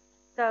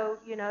 So,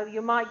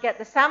 you might get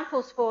the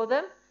samples for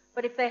them,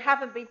 but if they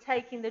haven't been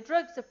taking the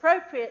drugs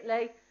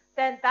appropriately,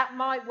 then that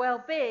might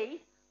well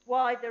be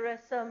why there are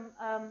some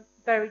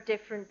very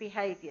different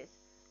behaviors.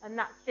 And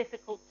that's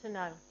difficult to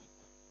know.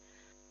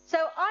 So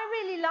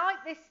I really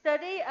like this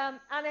study.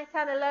 Annette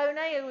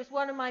Annalone, who was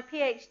one of my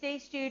PhD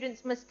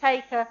students, must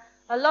take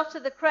a lot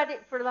of the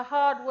credit for the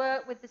hard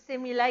work with the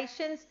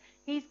simulations.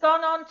 He's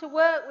gone on to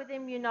work with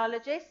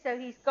immunologists, so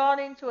he's gone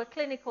into a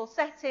clinical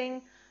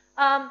setting.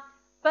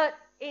 But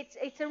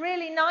it's a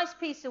really nice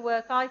piece of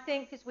work, I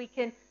think, because we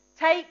can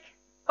take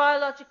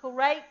biological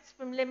rates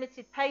from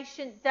limited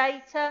patient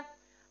data,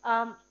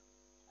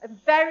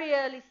 very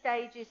early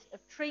stages of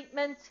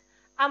treatment,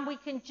 and we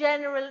can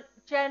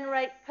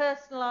generate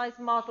personalized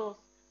models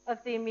of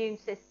the immune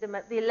system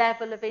at the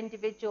level of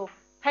individual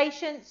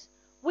patients.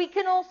 We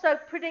can also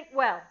predict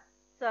well.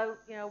 So,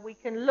 we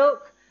can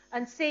look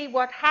and see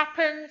what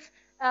happens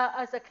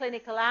as a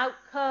clinical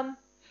outcome.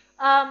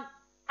 And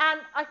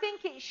I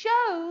think it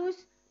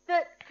shows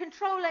that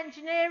control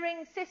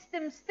engineering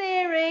systems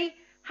theory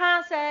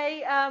has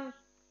a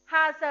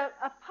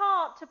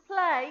part to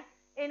play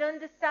in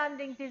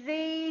understanding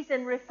disease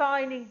and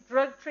refining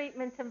drug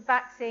treatment and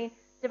vaccine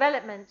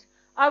development.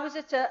 I was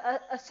at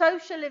a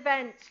social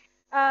event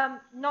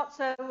not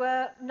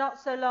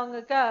so long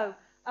ago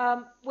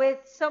with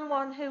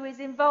someone who is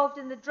involved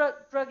in the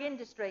drug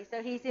industry.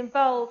 So he's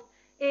involved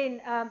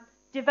in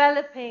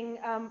developing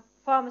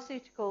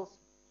pharmaceuticals.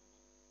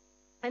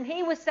 And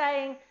he was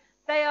saying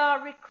they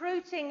are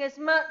recruiting as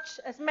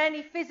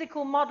many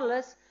physical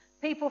modelers,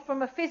 people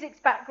from a physics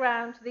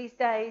background these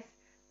days,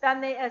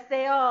 as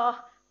they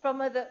are from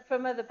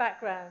other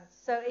backgrounds.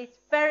 So it's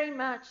very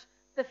much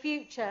the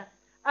future.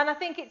 And I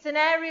think it's an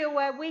area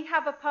where we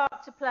have a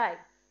part to play,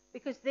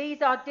 because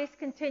these are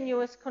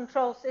discontinuous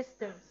control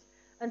systems.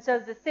 And so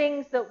the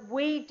things that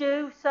we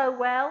do so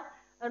well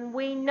and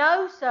we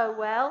know so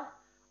well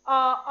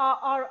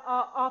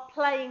are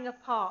playing a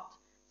part.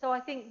 So I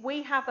think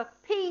we have a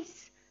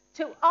piece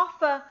to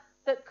offer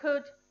that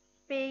could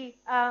be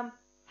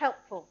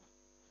helpful.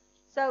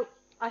 So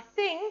I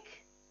think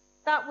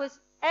that was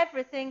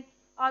everything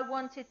I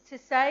wanted to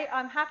say.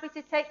 I'm happy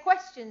to take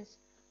questions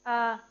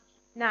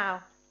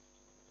now.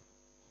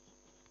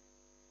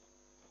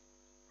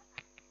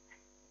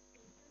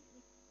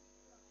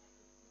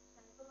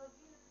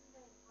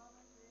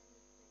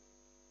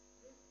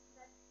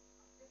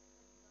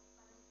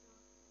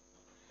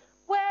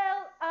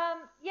 Well,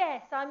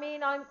 yes, I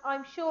mean,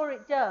 I'm sure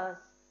it does.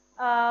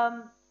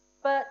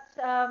 But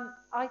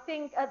I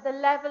think at the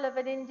level of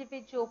an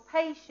individual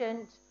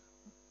patient,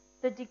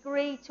 The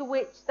degree to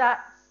which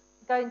that's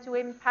going to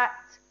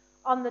impact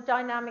on the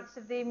dynamics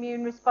of the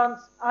immune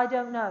response, I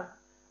don't know.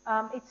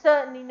 It's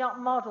certainly not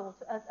modelled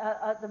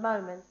at the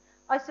moment.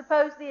 I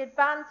suppose the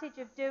advantage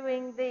of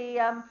doing the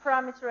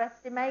parameter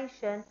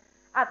estimation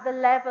at the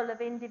level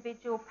of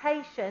individual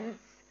patients,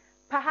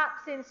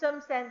 perhaps in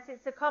some sense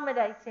it's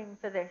accommodating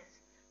for this.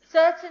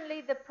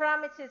 Certainly the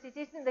parameters, it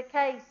isn't the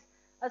case,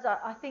 as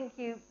I think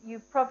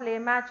you probably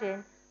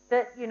imagine,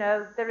 that, you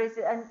know, there is,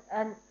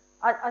 and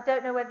I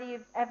don't know whether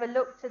you've ever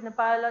looked in the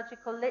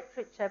biological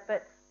literature,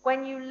 but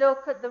when you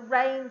look at the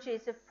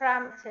ranges of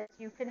parameters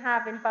you can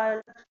have in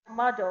biological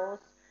models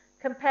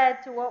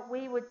compared to what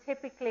we would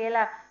typically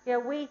allow, you know,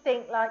 we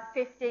think like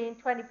 15,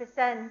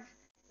 20%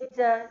 is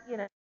a, you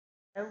know,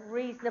 a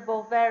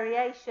reasonable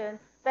variation.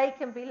 They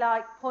can be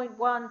like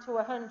 0.1 to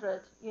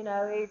 100, you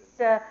know,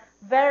 it's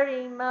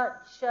very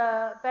much,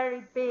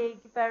 very big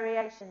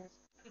variations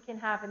we can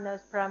have in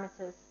those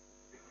parameters.